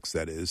attacks,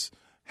 that is,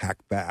 hack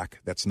back.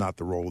 That's not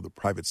the role of the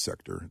private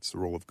sector. It's the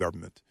role of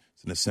government.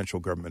 It's an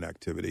essential government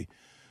activity.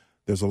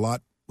 There's a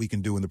lot we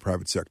can do in the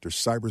private sector.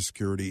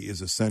 Cybersecurity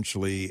is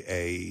essentially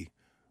a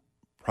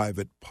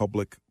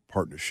private-public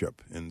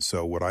partnership. And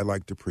so what I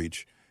like to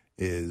preach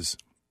is,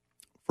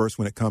 first,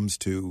 when it comes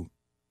to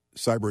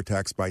cyber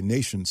attacks by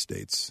nation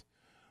states,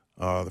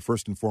 the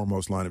first and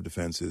foremost line of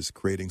defense is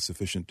creating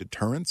sufficient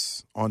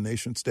deterrence on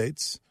nation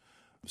states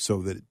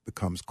so that it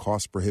becomes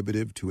cost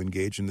prohibitive to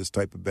engage in this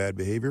type of bad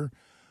behavior.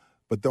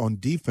 But on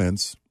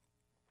defense,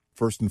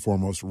 first and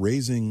foremost,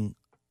 raising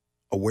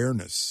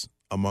awareness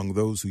among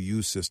those who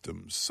use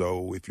systems.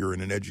 So if you're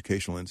in an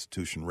educational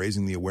institution,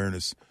 raising the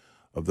awareness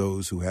of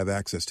those who have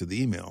access to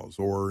the emails,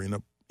 or in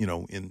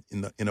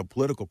a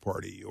political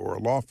party or a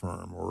law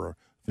firm or a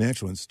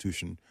financial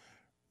institution,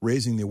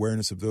 raising the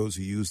awareness of those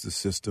who use the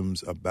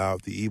systems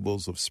about the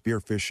evils of spear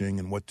phishing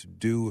and what to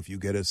do if you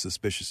get a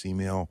suspicious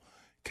email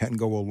can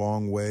go a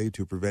long way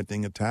to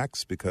preventing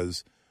attacks,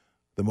 because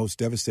the most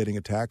devastating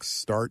attacks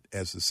start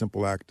as a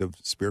simple act of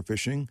spear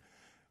phishing,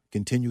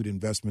 continued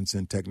investments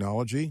in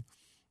technology.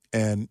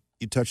 And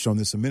you touched on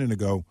this a minute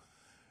ago.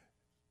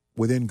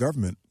 Within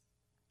government,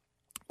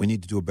 we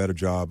need to do a better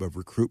job of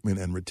recruitment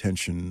and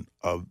retention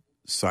of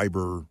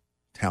cyber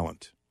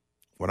talent.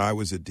 When I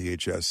was at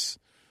DHS,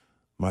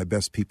 my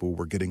best people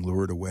were getting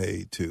lured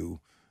away to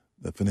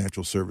the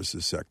financial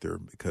services sector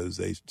because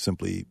they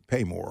simply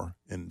pay more.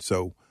 And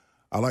so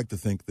I like to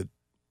think that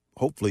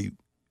hopefully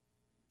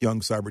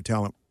young cyber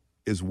talent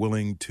is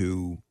willing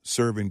to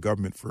serve in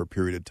government for a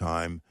period of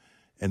time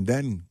and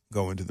then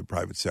go into the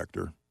private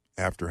sector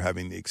after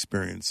having the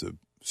experience of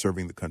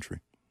serving the country.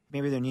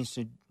 Maybe there needs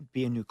to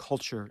be a new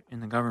culture in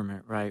the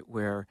government, right,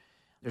 where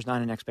there's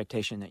not an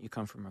expectation that you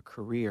come from a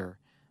career,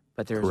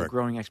 but there's Correct. a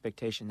growing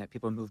expectation that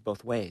people move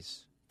both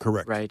ways.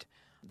 Correct. Right?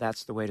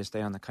 That's the way to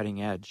stay on the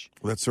cutting edge.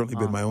 Well, that's certainly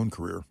been my own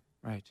career.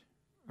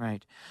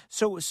 Right.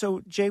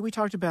 So, Jay, we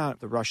talked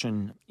about the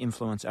Russian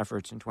influence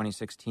efforts in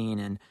 2016,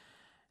 and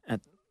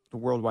at the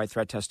worldwide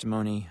threat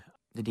testimony,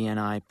 the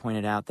DNI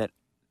pointed out that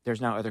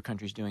there's now other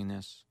countries doing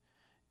this.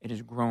 It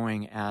is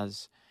growing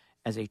as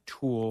a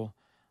tool,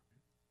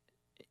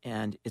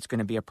 and it's going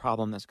to be a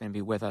problem that's going to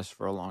be with us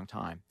for a long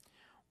time.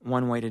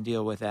 One way to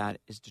deal with that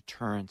is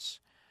deterrence.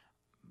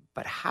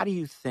 But how do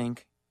you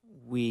think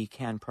we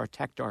can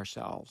protect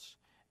ourselves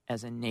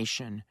as a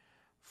nation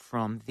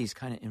from these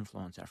kind of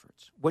influence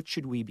efforts? What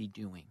should we be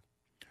doing?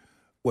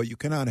 Well, you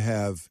cannot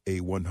have a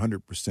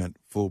 100%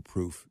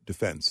 foolproof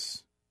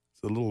defense.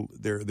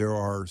 There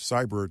are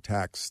cyber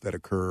attacks that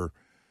occur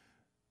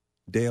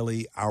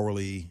daily,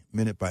 hourly,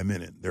 minute by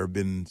minute. There have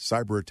been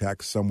cyber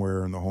attacks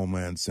somewhere in the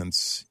Homeland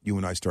since you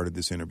and I started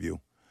this interview.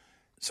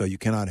 So you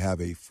cannot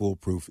have a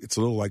foolproof. It's a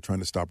little like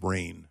trying to stop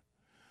rain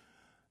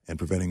and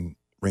preventing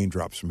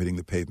raindrops from hitting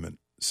the pavement.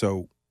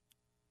 So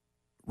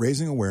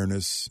raising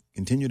awareness,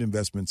 continued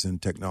investments in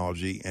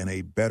technology, and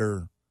a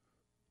better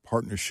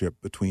partnership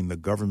between the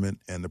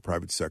government and the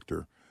private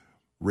sector,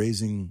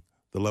 raising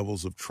the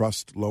levels of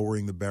trust,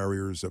 lowering the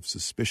barriers of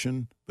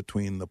suspicion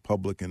between the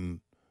public and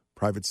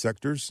private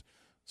sectors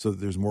so that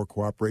there's more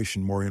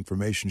cooperation, more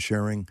information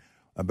sharing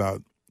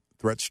about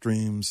threat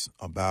streams,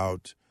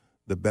 about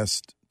the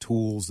best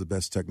tools, the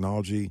best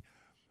technology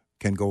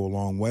can go a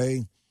long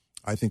way.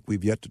 I think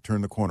we've yet to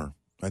turn the corner.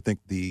 I think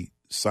the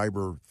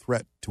cyber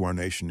threat to our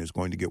nation is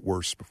going to get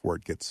worse before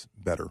it gets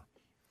better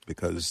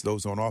because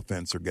those on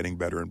offense are getting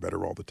better and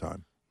better all the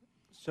time.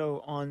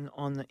 So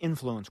on the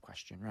influence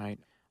question, right,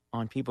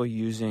 on people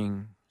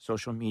using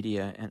social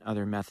media and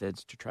other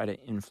methods to try to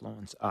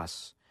influence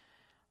us,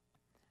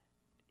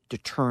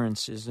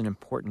 deterrence is an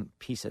important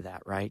piece of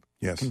that, right?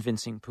 Yes.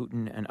 Convincing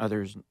Putin and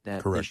others that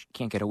they Correct.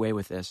 can't get away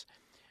with this.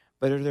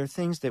 But are there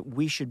things that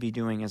we should be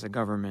doing as a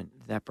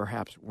government that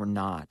perhaps we're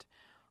not?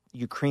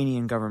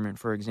 Ukrainian government,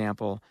 for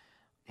example,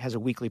 has a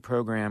weekly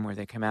program where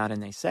they come out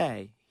and they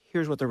say,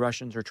 here's what the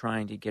Russians are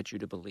trying to get you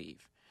to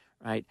believe,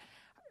 right?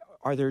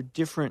 Are there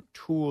different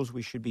tools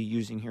we should be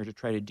using here to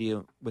try to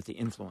deal with the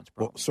influence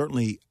problem? Well,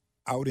 certainly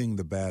outing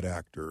the bad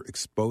actor,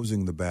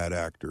 exposing the bad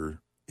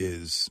actor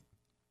is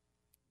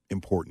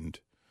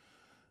important.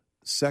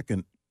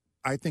 Second,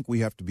 I think we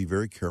have to be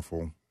very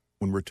careful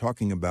when we're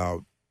talking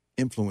about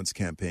influence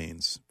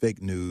campaigns,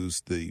 fake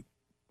news, the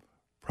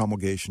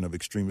promulgation of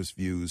extremist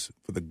views,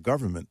 for the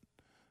government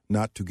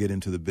not to get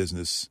into the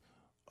business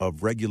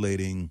of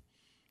regulating,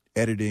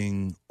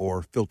 editing,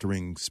 or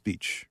filtering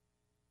speech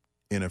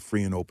in a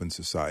free and open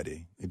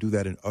society. They do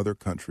that in other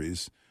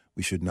countries.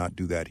 We should not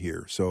do that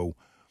here. So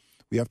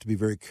we have to be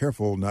very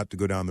careful not to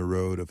go down the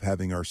road of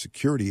having our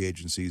security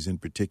agencies in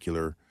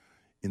particular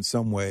in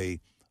some way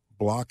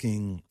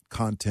blocking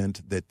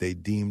content that they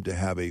deem to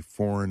have a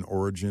foreign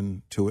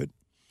origin to it,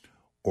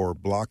 or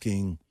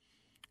blocking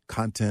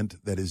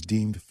content that is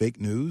deemed fake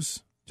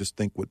news. Just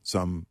think what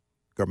some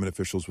government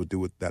officials would do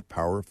with that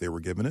power if they were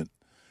given it.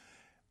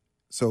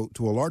 So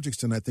to a large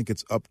extent, I think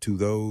it's up to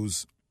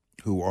those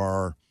who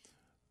are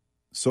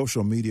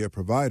social media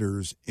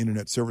providers,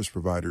 internet service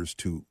providers,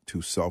 to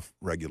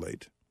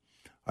self-regulate.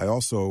 I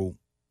also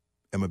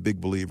am a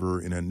big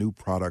believer in a new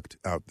product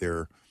out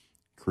there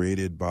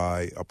created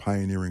by a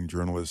pioneering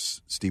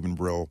journalist, Stephen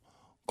Brill,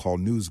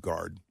 called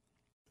NewsGuard.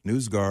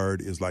 NewsGuard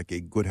is like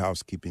a good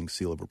housekeeping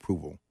seal of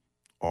approval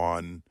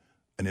on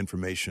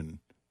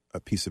a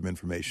piece of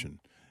information.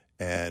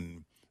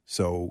 And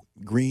so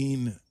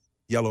green,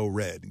 yellow,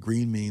 red.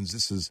 Green means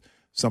this is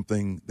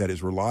something that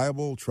is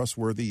reliable,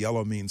 trustworthy.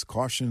 Yellow means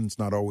caution, it's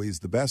not always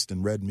the best.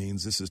 And red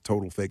means this is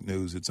total fake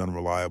news, it's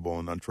unreliable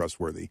and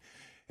untrustworthy.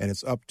 And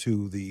it's up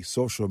to the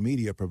social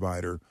media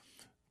provider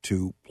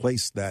to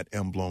place that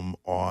emblem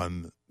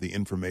on the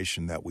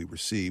information that we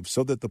receive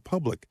so that the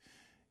public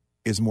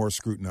is more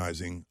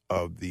scrutinizing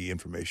of the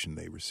information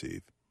they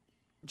receive.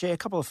 Jay, a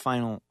couple of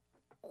final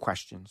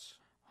questions.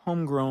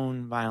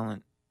 Homegrown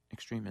violent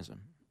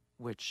extremism,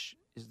 which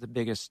is the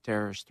biggest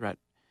terrorist threat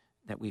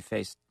that we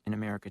face in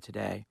America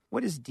today.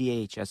 What is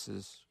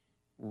DHS's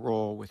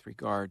role with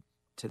regard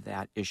to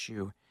that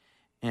issue,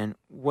 and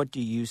what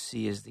do you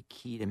see as the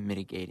key to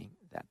mitigating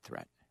that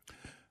threat?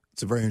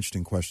 It's a very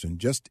interesting question.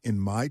 Just in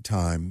my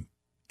time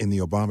in the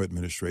Obama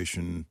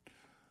administration,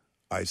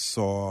 I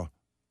saw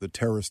the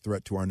terrorist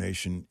threat to our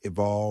nation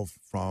evolve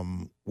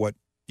from what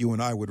you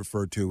and I would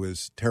refer to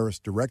as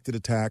terrorist-directed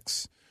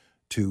attacks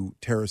to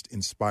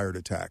terrorist-inspired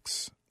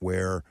attacks,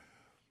 where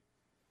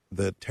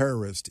the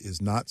terrorist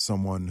is not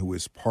someone who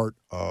is part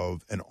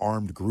of an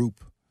armed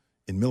group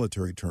in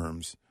military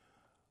terms,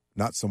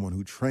 not someone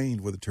who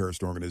trained with a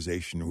terrorist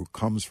organization who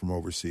comes from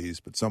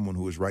overseas, but someone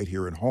who is right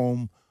here at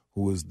home,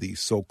 who is the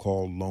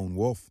so-called lone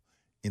wolf,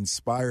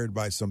 inspired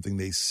by something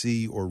they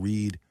see or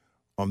read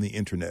on the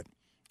internet.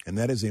 And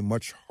that is a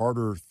much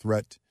harder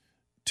threat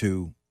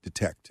to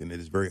detect, and it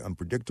is very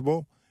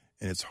unpredictable,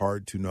 and it's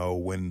hard to know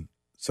when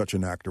such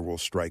an actor will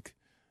strike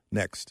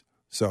next.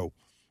 So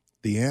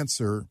the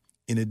answer,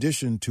 in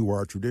addition to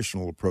our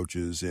traditional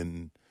approaches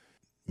in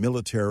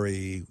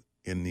military,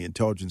 in the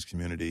intelligence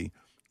community,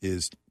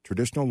 is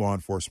traditional law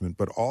enforcement,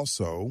 but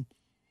also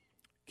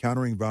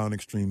countering violent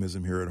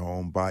extremism here at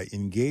home by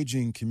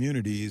engaging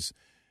communities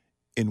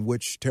in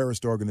which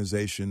terrorist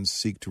organizations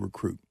seek to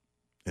recruit.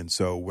 And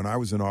so when I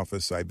was in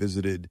office, I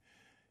visited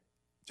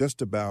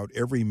just about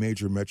every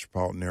major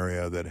metropolitan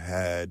area that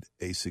had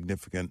a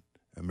significant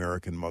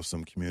American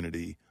Muslim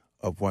community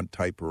of one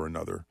type or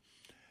another.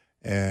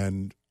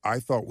 And I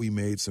thought we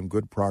made some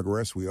good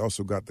progress. We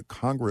also got the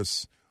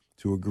Congress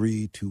to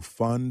agree to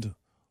fund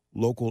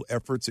local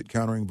efforts at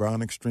countering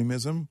violent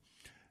extremism.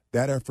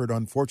 That effort,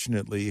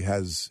 unfortunately,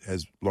 has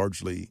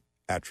largely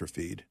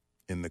atrophied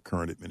in the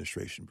current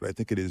administration. But I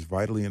think it is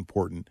vitally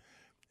important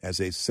as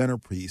a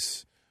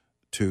centerpiece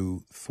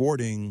to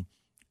thwarting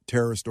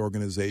terrorist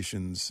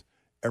organizations'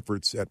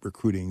 efforts at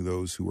recruiting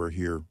those who are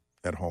here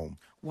at home.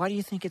 Why do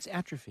you think it's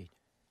atrophied?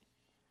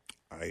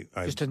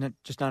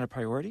 Just not a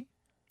priority?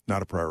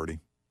 Not a priority.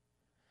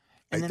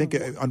 And I think,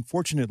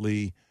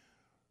 unfortunately,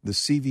 the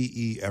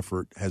CVE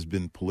effort has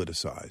been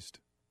politicized.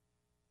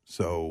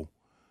 So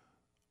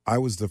I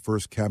was the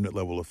first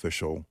cabinet-level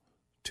official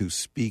to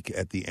speak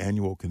at the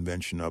annual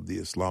convention of the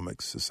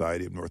Islamic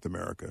Society of North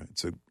America.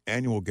 It's an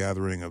annual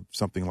gathering of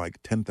something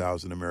like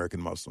 10,000 American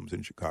Muslims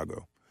in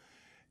Chicago.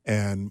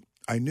 And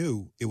I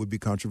knew it would be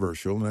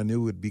controversial, and I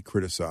knew it would be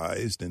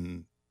criticized,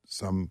 and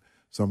some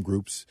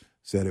groups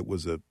said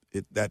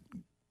that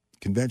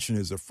convention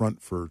is a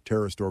front for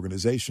terrorist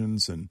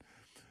organizations, and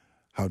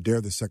how dare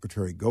the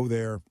secretary go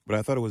there? But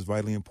I thought it was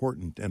vitally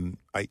important, and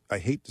I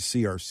hate to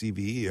see our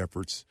CVE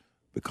efforts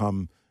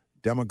become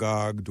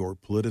demagogued or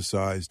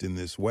politicized in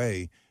this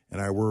way, and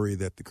I worry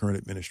that the current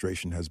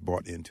administration has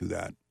bought into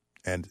that,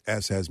 and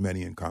as has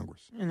many in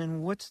Congress. And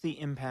then what's the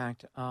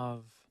impact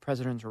of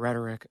President's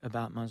rhetoric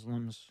about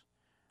Muslims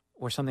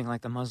or something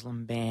like the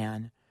Muslim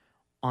ban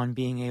on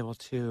being able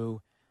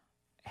to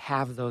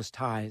have those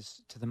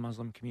ties to the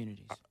Muslim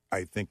communities?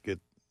 I think it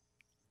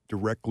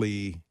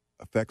directly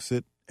affects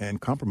it and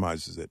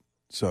compromises it.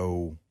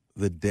 So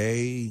the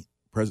day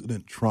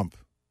President Trump,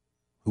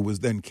 who was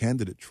then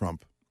candidate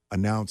Trump,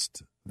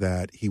 announced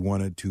that he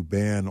wanted to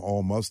ban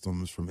all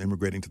Muslims from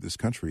immigrating to this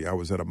country, I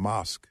was at a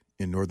mosque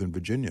in Northern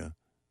Virginia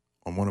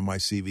on one of my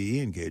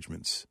CVE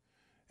engagements.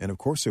 And of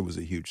course it was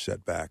a huge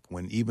setback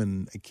when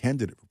even a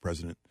candidate for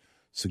president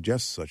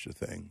suggests such a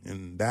thing.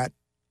 And that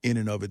in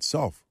and of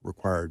itself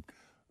required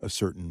a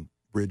certain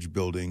bridge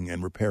building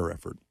and repair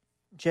effort.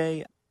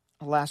 Jay,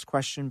 a last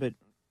question, but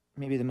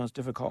maybe the most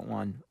difficult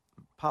one.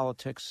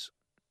 Politics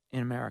in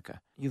America.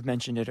 You've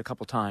mentioned it a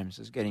couple times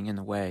as getting in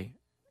the way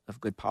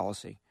of good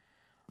policy.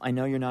 I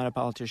know you're not a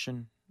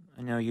politician.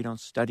 I know you don't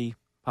study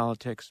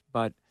politics,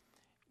 but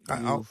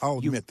I'll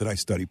admit that I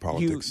study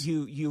politics.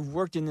 You've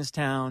worked in this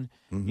town.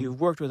 Mm-hmm.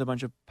 You've worked with a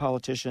bunch of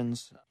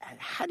politicians.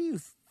 How do you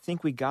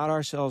think we got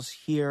ourselves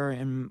here?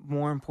 And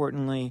more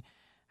importantly,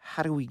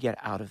 how do we get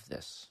out of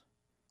this?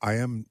 I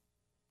am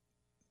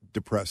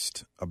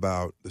depressed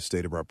about the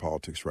state of our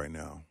politics right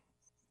now.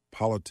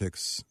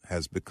 Politics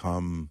has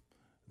become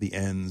the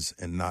ends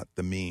and not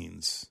the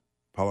means.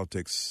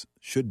 Politics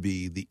should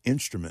be the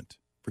instrument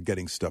for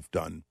getting stuff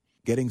done.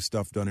 Getting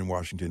stuff done in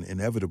Washington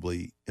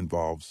inevitably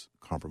involves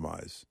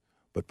compromise.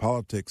 But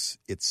politics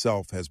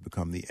itself has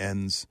become the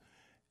ends,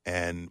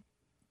 and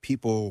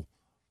people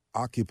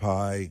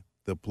occupy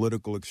the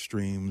political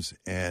extremes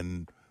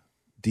and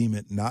deem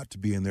it not to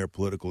be in their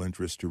political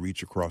interest to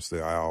reach across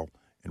the aisle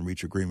and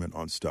reach agreement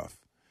on stuff.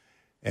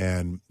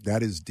 And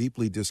that is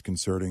deeply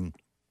disconcerting.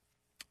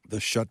 The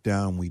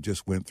shutdown we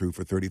just went through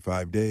for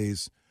 35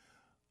 days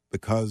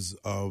because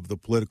of the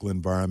political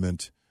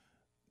environment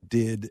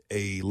did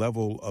a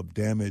level of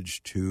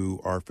damage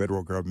to our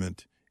federal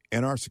government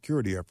and our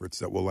security efforts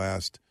that will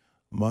last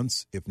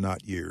months, if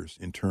not years,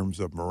 in terms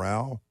of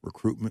morale,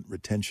 recruitment,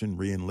 retention,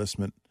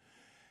 reenlistment.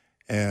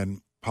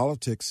 And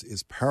politics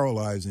is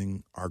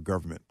paralyzing our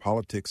government.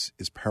 Politics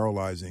is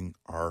paralyzing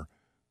our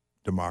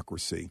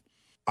democracy.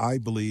 I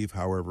believe,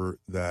 however,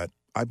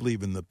 I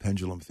believe in the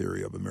pendulum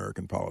theory of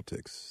American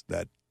politics,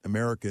 that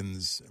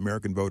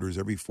American voters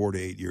every 4 to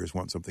 8 years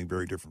want something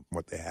very different from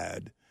what they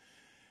had.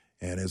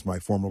 And as my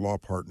former law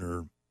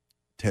partner,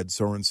 Ted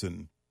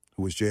Sorensen,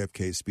 who was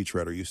JFK's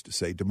speechwriter, used to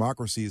say,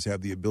 democracies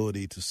have the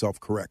ability to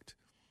self-correct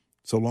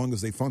so long as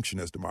they function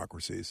as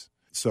democracies.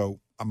 So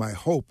my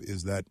hope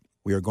is that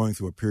we are going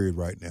through a period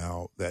right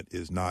now that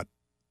is not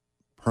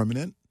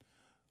permanent,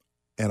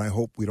 and I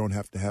hope we don't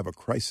have to have a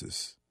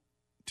crisis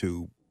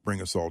to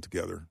bring us all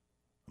together.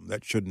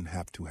 That shouldn't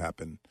have to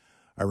happen.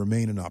 I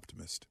remain an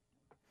optimist.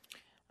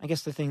 I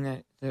guess the thing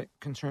that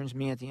concerns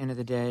me at the end of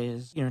the day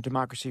is,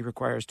 democracy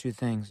requires two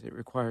things. It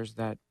requires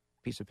that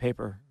piece of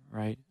paper,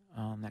 right,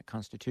 that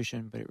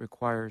Constitution, but it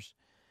requires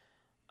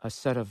a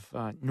set of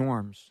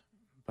norms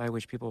by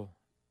which people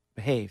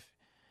behave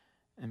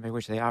and by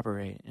which they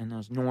operate. And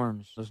those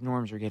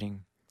norms are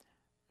getting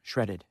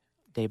shredded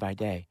day by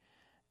day.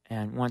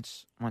 And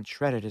once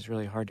shredded, it's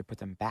really hard to put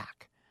them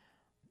back.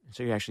 And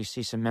so you actually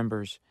see some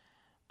members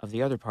of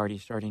the other party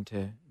starting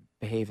to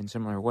behave in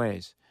similar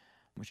ways,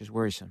 which is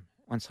worrisome.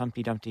 Once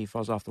Humpty Dumpty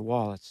falls off the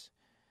wall, it's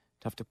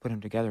tough to put him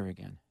together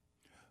again.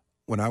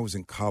 When I was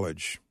in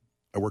college,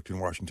 I worked in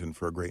Washington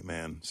for a great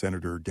man,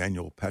 Senator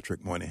Daniel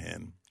Patrick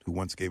Moynihan, who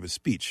once gave a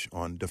speech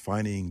on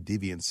defining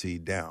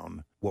deviancy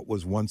down what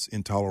was once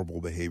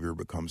intolerable behavior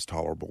becomes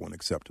tolerable and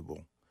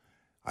acceptable.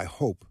 I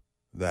hope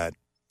that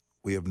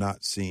we have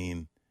not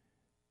seen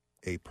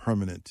a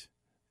permanent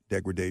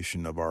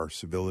degradation of our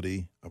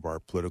civility, of our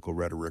political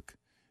rhetoric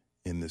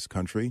in this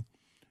country.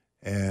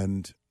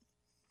 And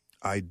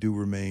I do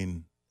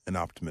remain an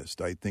optimist.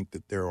 I think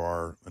that there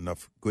are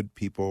enough good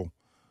people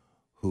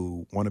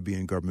who want to be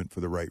in government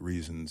for the right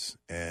reasons,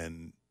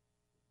 and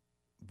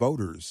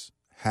voters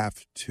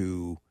have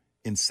to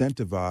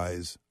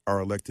incentivize our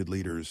elected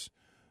leaders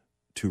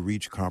to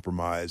reach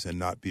compromise and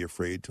not be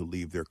afraid to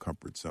leave their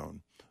comfort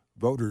zone.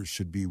 Voters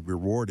should be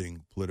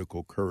rewarding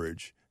political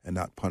courage and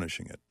not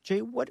punishing it.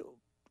 Jay, what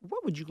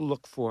would you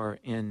look for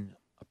in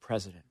a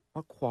president?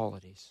 What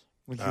qualities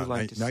would you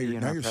like to see in a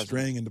president? Now you're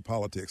straying into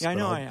politics. Yeah, I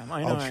know I am.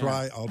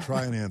 I'll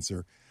try and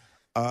answer.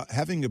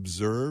 Having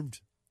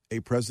observed a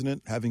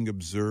president, having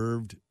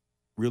observed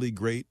really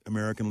great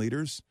American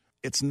leaders,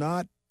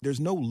 there's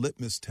no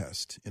litmus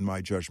test, in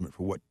my judgment,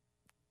 for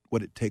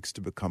what it takes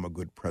to become a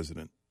good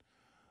president.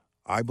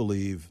 I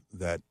believe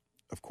that,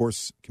 of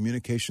course,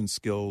 communication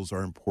skills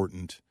are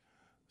important,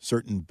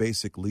 certain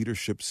basic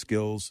leadership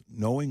skills,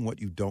 knowing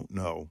what you don't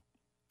know,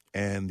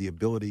 and the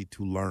ability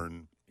to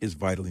learn is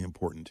vitally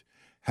important.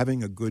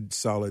 Having a good,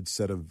 solid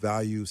set of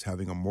values,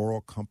 having a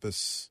moral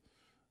compass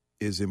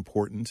is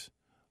important.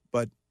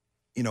 But,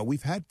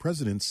 we've had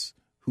presidents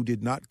who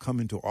did not come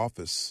into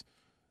office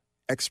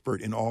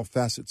expert in all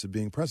facets of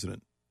being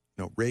president.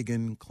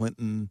 Reagan,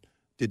 Clinton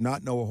did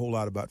not know a whole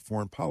lot about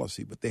foreign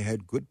policy, but they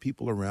had good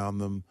people around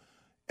them,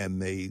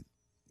 and they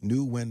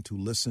knew when to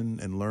listen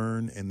and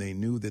learn, and they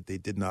knew that they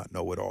did not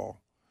know it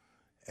all.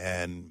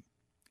 And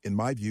in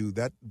my view,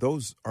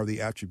 those are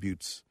the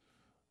attributes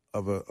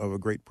of a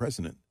great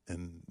president,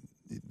 and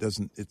it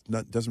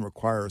doesn't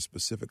require a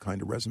specific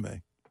kind of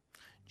resume.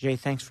 Jay,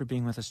 thanks for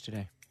being with us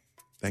today.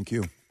 Thank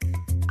you.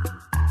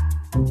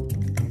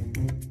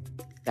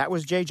 That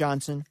was Jay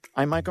Johnson.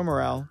 I'm Michael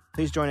Morell.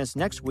 Please join us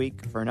next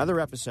week for another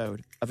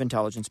episode of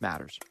Intelligence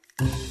Matters.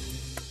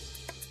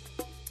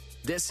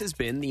 This has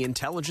been the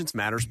Intelligence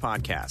Matters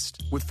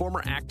podcast with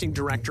former acting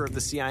director of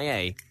the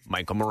CIA,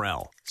 Michael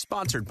Morell.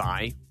 Sponsored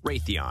by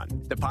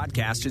Raytheon. The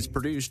podcast is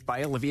produced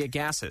by Olivia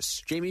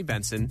Gassis, Jamie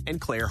Benson, and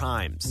Claire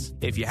Himes.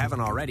 If you haven't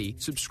already,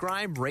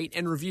 subscribe, rate,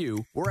 and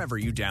review wherever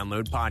you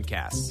download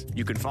podcasts.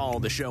 You can follow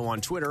the show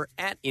on Twitter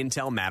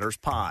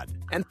 @IntelMattersPod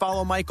and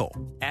follow Michael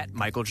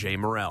 @Michael J.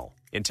 Morell.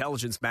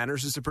 Intelligence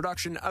Matters is a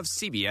production of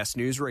CBS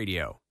News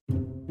Radio.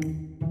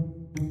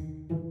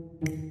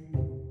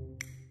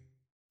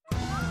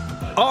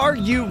 Are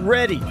you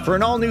ready for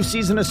an all-new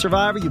season of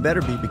Survivor? You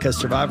better be, because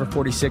Survivor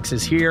 46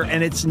 is here,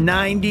 and it's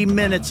 90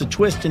 minutes of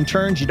twists and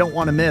turns you don't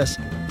want to miss.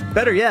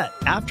 Better yet,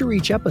 after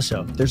each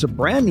episode, there's a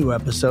brand new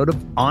episode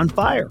of On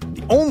Fire,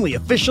 the only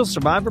official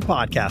Survivor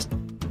podcast.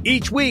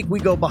 Each week, we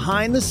go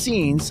behind the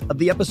scenes of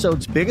the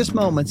episode's biggest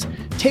moments,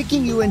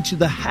 taking you into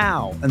the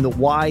how and the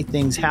why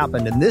things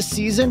happened. And this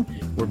season,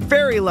 we're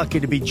very lucky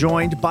to be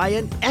joined by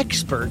an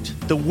expert,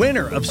 the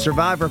winner of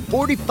Survivor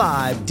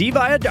 45, Dee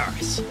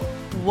Valladares.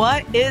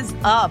 What is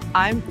up?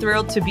 I'm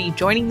thrilled to be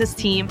joining this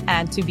team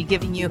and to be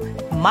giving you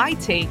my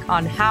take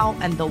on how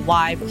and the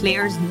why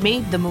players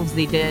made the moves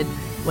they did,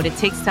 what it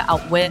takes to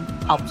outwit,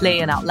 outplay,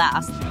 and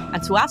outlast,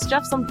 and to ask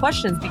Jeff some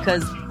questions,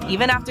 because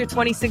even after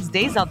 26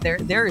 days out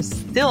there is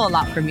still a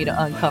lot for me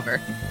to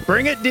uncover.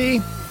 Bring it, Dee.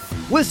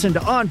 Listen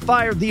to On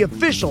Fire, the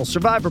official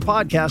Survivor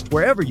podcast,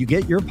 wherever you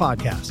get your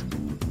podcasts.